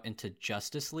carried out into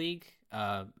Justice League?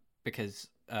 Because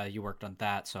you worked on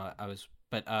that, so I was,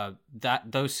 but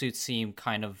that those suits seem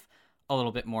kind of a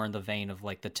little bit more in the vein of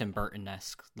like the Tim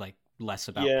Burton-esque, like less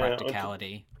about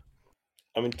practicality.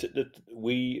 I mean,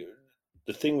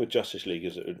 the thing with Justice League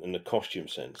is in the costume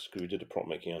sense, because we did the prop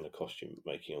making and the costume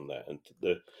making on that, and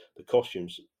the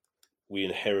costumes, we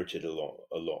inherited a lot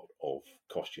of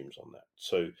costumes on that.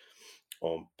 So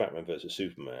on Batman versus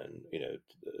Superman,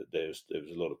 there was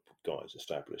a lot of guys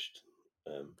established,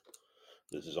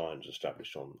 the designs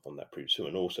established on that previous suit,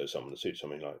 and also some of the suits. I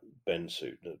mean, like Ben's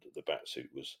suit, the Bat suit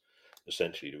was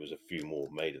essentially, there was a few more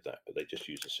made of that, but they just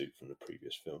used a suit from the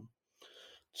previous film.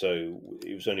 So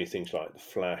it was only things like the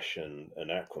Flash and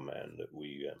Aquaman that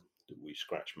we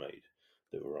scratch made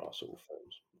that were our sort of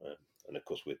films. And of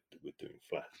course, we're doing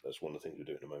Flash. That's one of the things we're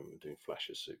doing at the moment. We're doing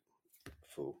Flash's suit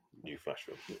for new Flash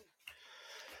film,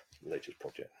 latest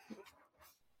project.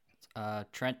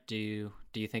 Trent, do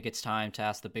you think it's time to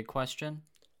ask the big question?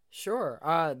 Sure.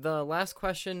 The last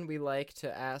question we like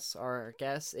to ask our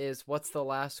guests is, what's the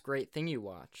last great thing you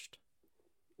watched?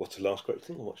 What's the last great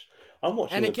thing I watched? I'm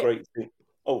watching a great thing.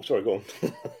 Oh, sorry, go on.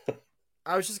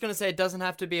 I was just going to say, it doesn't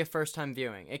have to be a first-time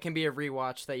viewing. It can be a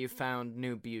rewatch that you found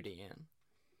new beauty in.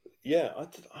 Yeah,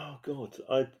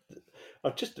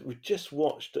 we just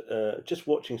watched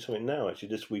watching something now actually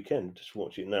this weekend. Just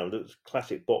watching it now. It was a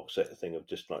classic box set thing of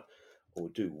just like, we'll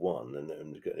do one,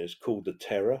 and it's called The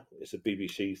Terror. It's a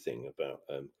BBC thing about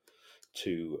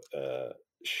two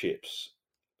ships,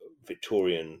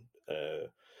 Victorian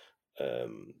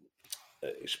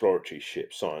exploratory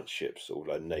ships, science ships, or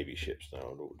like Navy ships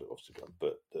now, obviously,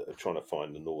 but are trying to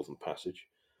find the Northern Passage.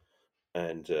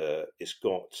 And it's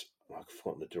got, I've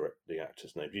forgotten the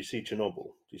actor's name. Do you see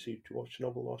Chernobyl? Did you watch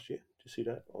Chernobyl last year? Did you see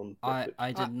that on Netflix?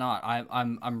 I did not.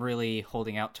 I'm really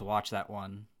holding out to watch that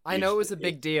one. I know it was a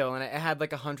big deal, and it had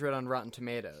like 100 on Rotten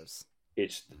Tomatoes.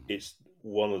 It's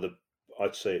one of the,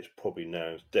 I'd say it's probably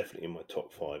now definitely in my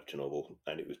top 5, Chernobyl,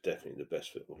 and it was definitely the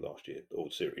best film of last year, or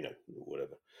series,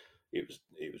 whatever. It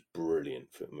was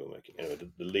brilliant filmmaking. Anyway,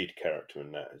 the lead character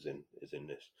in that is in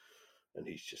this, and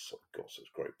he's just sort of got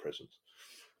such great presence.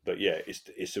 But yeah,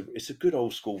 it's a good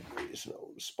old school. It's an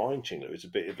old spine chingler. It's a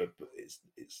bit of a.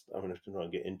 I mean, I don't know how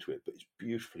to get into it, but it's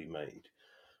beautifully made,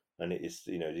 and it is.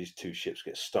 These two ships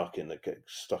get stuck in the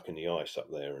ice up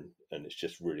there, and it's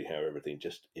just really how everything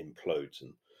just implodes,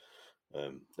 and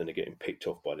they're getting picked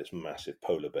off by this massive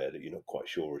polar bear that you're not quite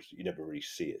sure. You never really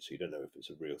see it, so you don't know if it's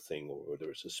a real thing or whether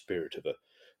it's a spirit of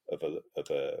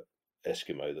a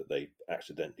Eskimo that they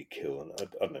accidentally kill. And I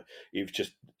don't know. It's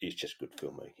just good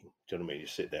filmmaking. Do you know what I mean? You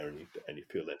sit there and you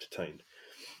feel entertained.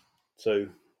 So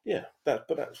yeah,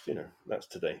 that's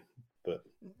today. But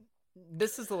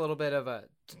this is a little bit of a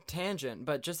tangent,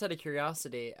 but just out of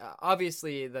curiosity,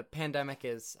 obviously the pandemic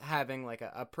is having like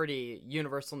a pretty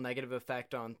universal negative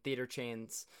effect on theater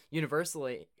chains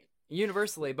universally.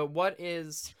 But what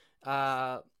is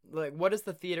what is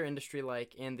the theater industry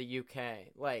like in the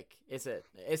UK? Like, is it,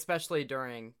 especially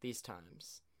during these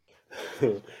times?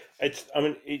 It's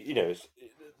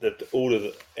all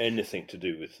of anything to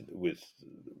do with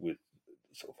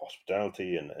sort of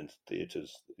hospitality and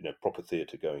theatres, proper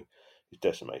theatre going is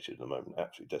decimated at the moment,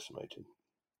 absolutely decimated.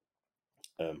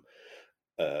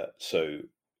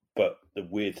 But the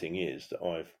weird thing is that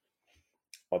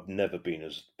I've never been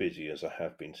as busy as I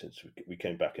have been since we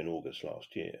came back in August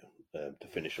last year to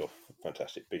finish off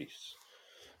Fantastic Beasts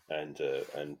and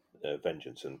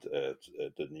Vengeance and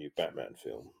the new Batman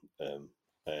film,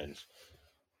 and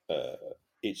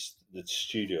the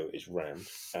studio is rammed,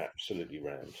 absolutely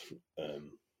rammed.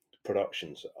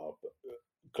 Productions are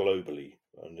globally,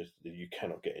 and you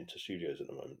cannot get into studios at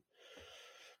the moment.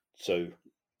 So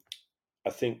I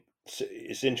think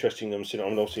it's interesting. I'm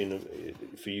obviously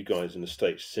for you guys in the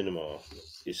States, cinema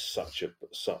is such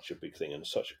a big thing and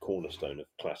such a cornerstone of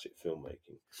classic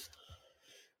filmmaking.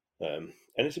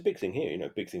 And it's a big thing here,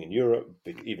 big thing in Europe,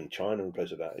 even China and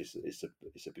places like that is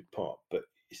a big part. But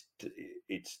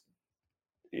it's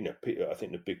I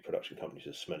think the big production companies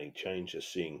are smelling change. They're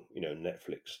seeing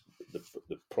Netflix,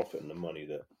 the profit and the money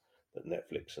that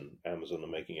Netflix and Amazon are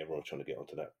making. Everyone's trying to get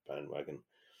onto that bandwagon.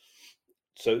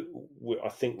 So I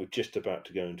think we're just about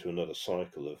to go into another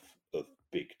cycle of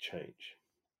big change.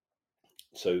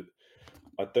 So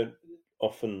I don't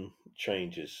often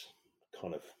change is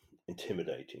kind of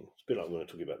intimidating. It's a bit like when I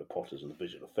talk about the Potters and the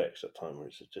visual effects at time where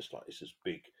it's just like it's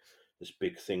this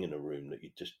big thing in a room that you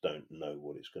just don't know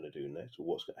what it's going to do next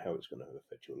or how it's going to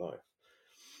affect your life.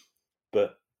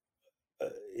 But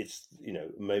it's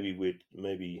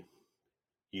maybe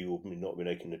you will not be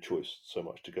making the choice so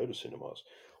much to go to cinemas,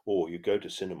 or you go to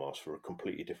cinemas for a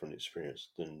completely different experience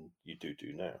than you do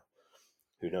now.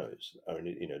 Who knows? I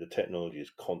mean, the technology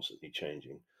is constantly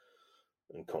changing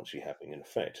and constantly having an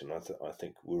effect. And I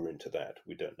think we're into that.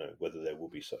 We don't know whether there will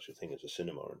be such a thing as a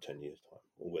cinema in 10 years' time,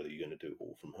 or whether you're going to do it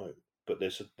all from home. But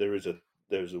there is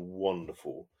a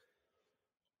wonderful.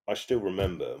 I still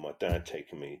remember my dad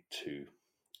taking me to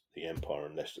the Empire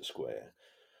in Leicester Square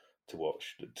to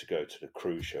go to the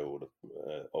cruise show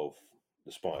of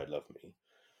The Spy Who Loved Me,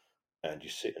 and you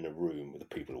sit in a room with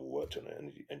the people who worked on it,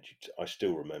 and I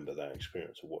still remember that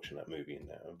experience of watching that movie in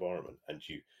that environment. And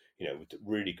with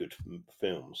really good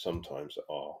films, sometimes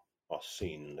are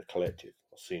seen in the collective,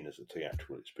 are seen as a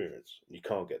theatrical experience, and you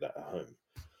can't get that at home.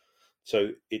 So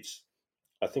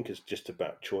I think it's just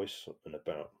about choice and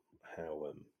about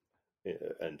how,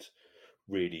 and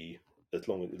really, as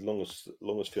long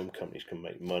as film companies can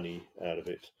make money out of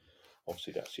it,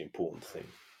 obviously that's the important thing,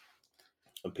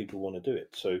 and people want to do it.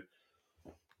 So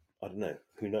I don't know.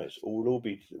 Who knows? We'll all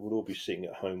be sitting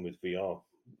at home with VR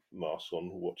masks on,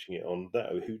 watching it on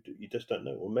that. You just don't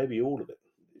know, or maybe all of it.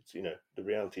 It's the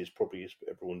reality is probably is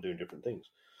everyone doing different things.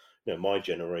 My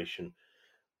generation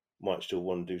might still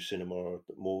want to do cinema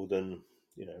more than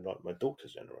like my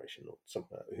daughter's generation or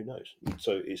something like that. Who knows?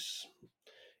 So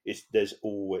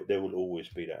there will always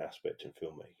be that aspect in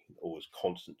filmmaking, always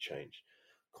constant change,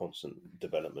 constant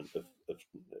development of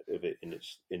it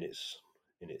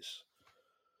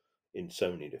in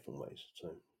so many different ways. So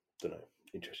I don't know,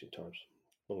 interesting times.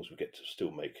 As long as we get to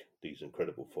still make these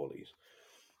incredible follies,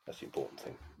 that's the important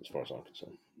thing as far as I'm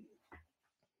concerned.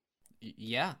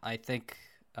 Yeah, I think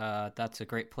that's a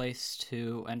great place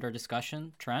to end our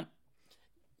discussion. Trent?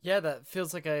 Yeah, that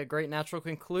feels like a great natural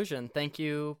conclusion. Thank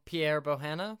you, Pierre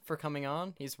Bohanna, for coming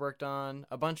on. He's worked on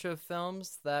a bunch of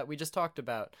films that we just talked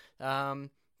about.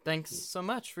 Thanks so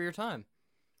much for your time.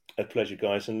 A pleasure,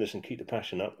 guys. And listen, keep the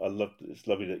passion up. It's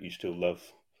lovely that you still love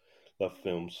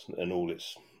films and all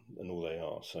they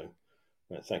are. So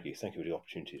thank you for the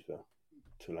opportunities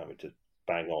to allow me to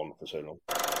bang on for so long.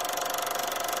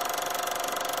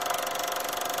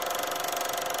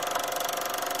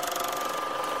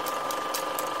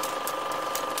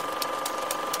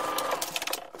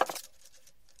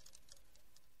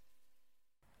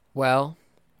 Well,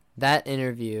 that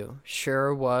interview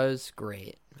sure was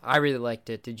great. I really liked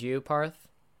it. Did you, Parth?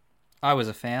 I was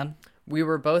a fan. We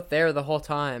were both there the whole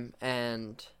time,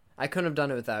 and I couldn't have done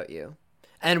it without you.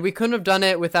 And we couldn't have done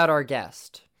it without our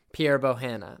guest, Pierre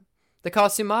Bohanna, the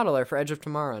costume modeler for Edge of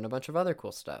Tomorrow and a bunch of other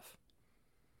cool stuff.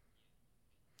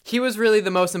 He was really the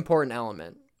most important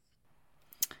element.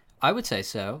 I would say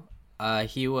so.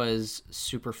 He was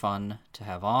super fun to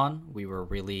have on. We were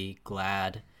really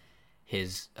glad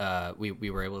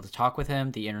we were able to talk with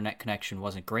him. The internet connection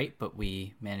wasn't great, but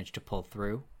we managed to pull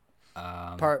through.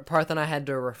 Parth and I had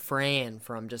to refrain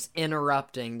from just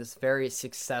interrupting this very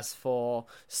successful,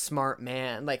 smart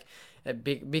man,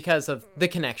 because of the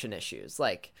connection issues.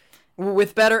 Like,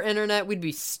 with better internet, we'd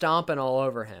be stomping all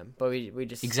over him, but we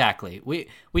just... Exactly.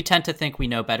 We tend to think we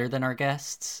know better than our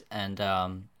guests, and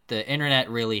the internet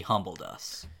really humbled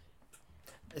us.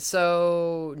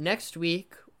 So, next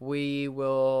week, we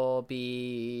will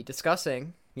be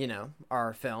discussing,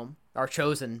 our film, our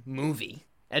chosen movie,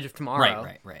 Edge of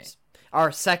Tomorrow. Right.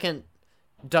 Our second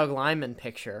Doug Liman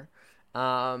picture.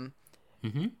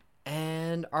 Mm-hmm.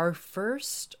 And our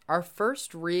first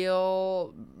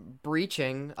real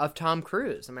breaching of Tom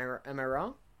Cruise. Am I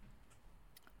wrong?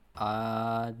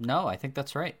 No, I think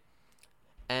that's right.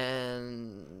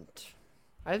 And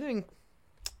I think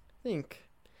we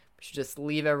should just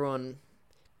leave everyone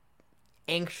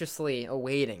anxiously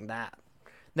awaiting that.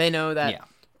 They know that Yeah.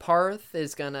 Parth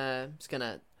is gonna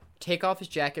take off his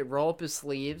jacket, roll up his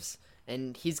sleeves,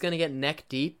 and he's gonna get neck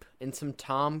deep in some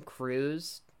Tom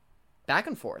Cruise back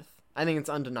and forth. I think it's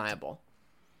undeniable.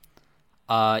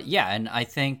 Yeah, and I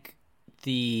think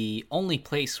the only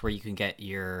place where you can get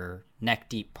your neck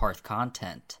deep Parth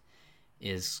content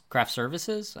is craft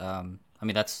services. I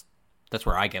mean, that's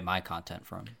where I get my content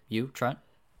from. You, Trent?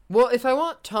 Well, if I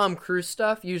want Tom Cruise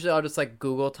stuff, usually I'll just like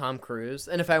Google Tom Cruise,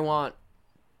 and if I want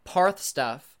Parth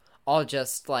stuff, I'll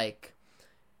just like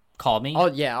Call me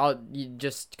I'll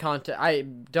just contact. I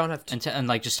don't have to. and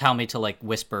like just tell me to like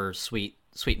whisper sweet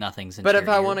nothings. Into But if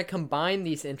your I ear. want to combine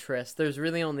these interests, there's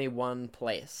really only one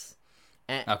place,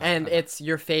 and Okay. it's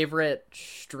your favorite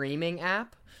streaming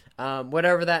app,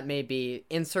 whatever that may be.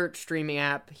 Insert streaming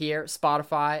app here: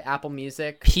 Spotify, Apple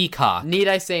Music. Peacock. Need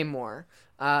I say more?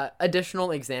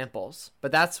 Additional examples,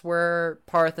 but that's where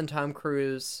Parth and Tom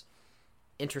Cruise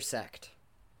intersect.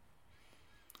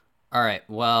 All right.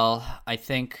 Well, I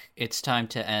think it's time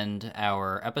to end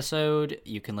our episode.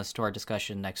 You can listen to our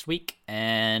discussion next week,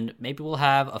 and maybe we'll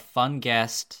have a fun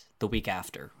guest the week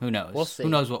after. Who knows? We'll see. Who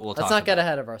knows what we'll talk Let's about? not get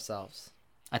ahead of ourselves.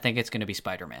 I think it's going to be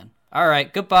Spider-Man. All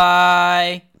right.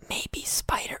 Goodbye. Maybe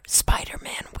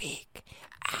Spider-Man week.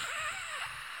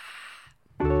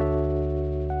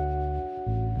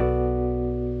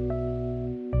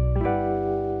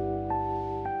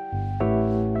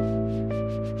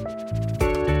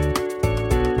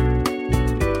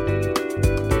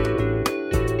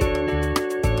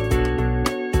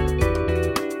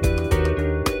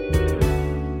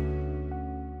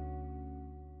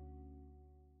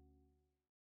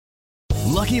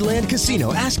 Lucky Land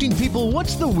Casino, asking people,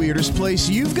 what's the weirdest place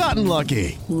you've gotten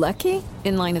lucky? Lucky?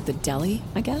 In line at the deli,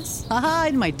 I guess? Aha,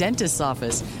 in my dentist's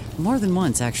office. More than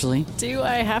once, actually. Do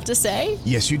I have to say?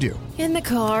 Yes, you do. In the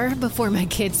car before my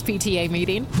kids' PTA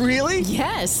meeting. Really?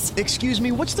 Yes. Excuse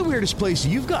me, what's the weirdest place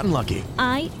you've gotten lucky?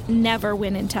 I never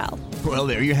win and tell. Well,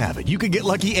 there you have it. You can get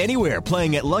lucky anywhere,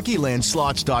 playing at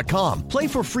LuckyLandSlots.com. Play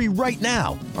for free right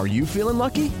now. Are you feeling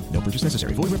lucky? No purchase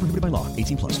necessary. Void where prohibited by law.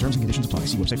 18+. Terms and conditions apply.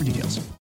 See website for details.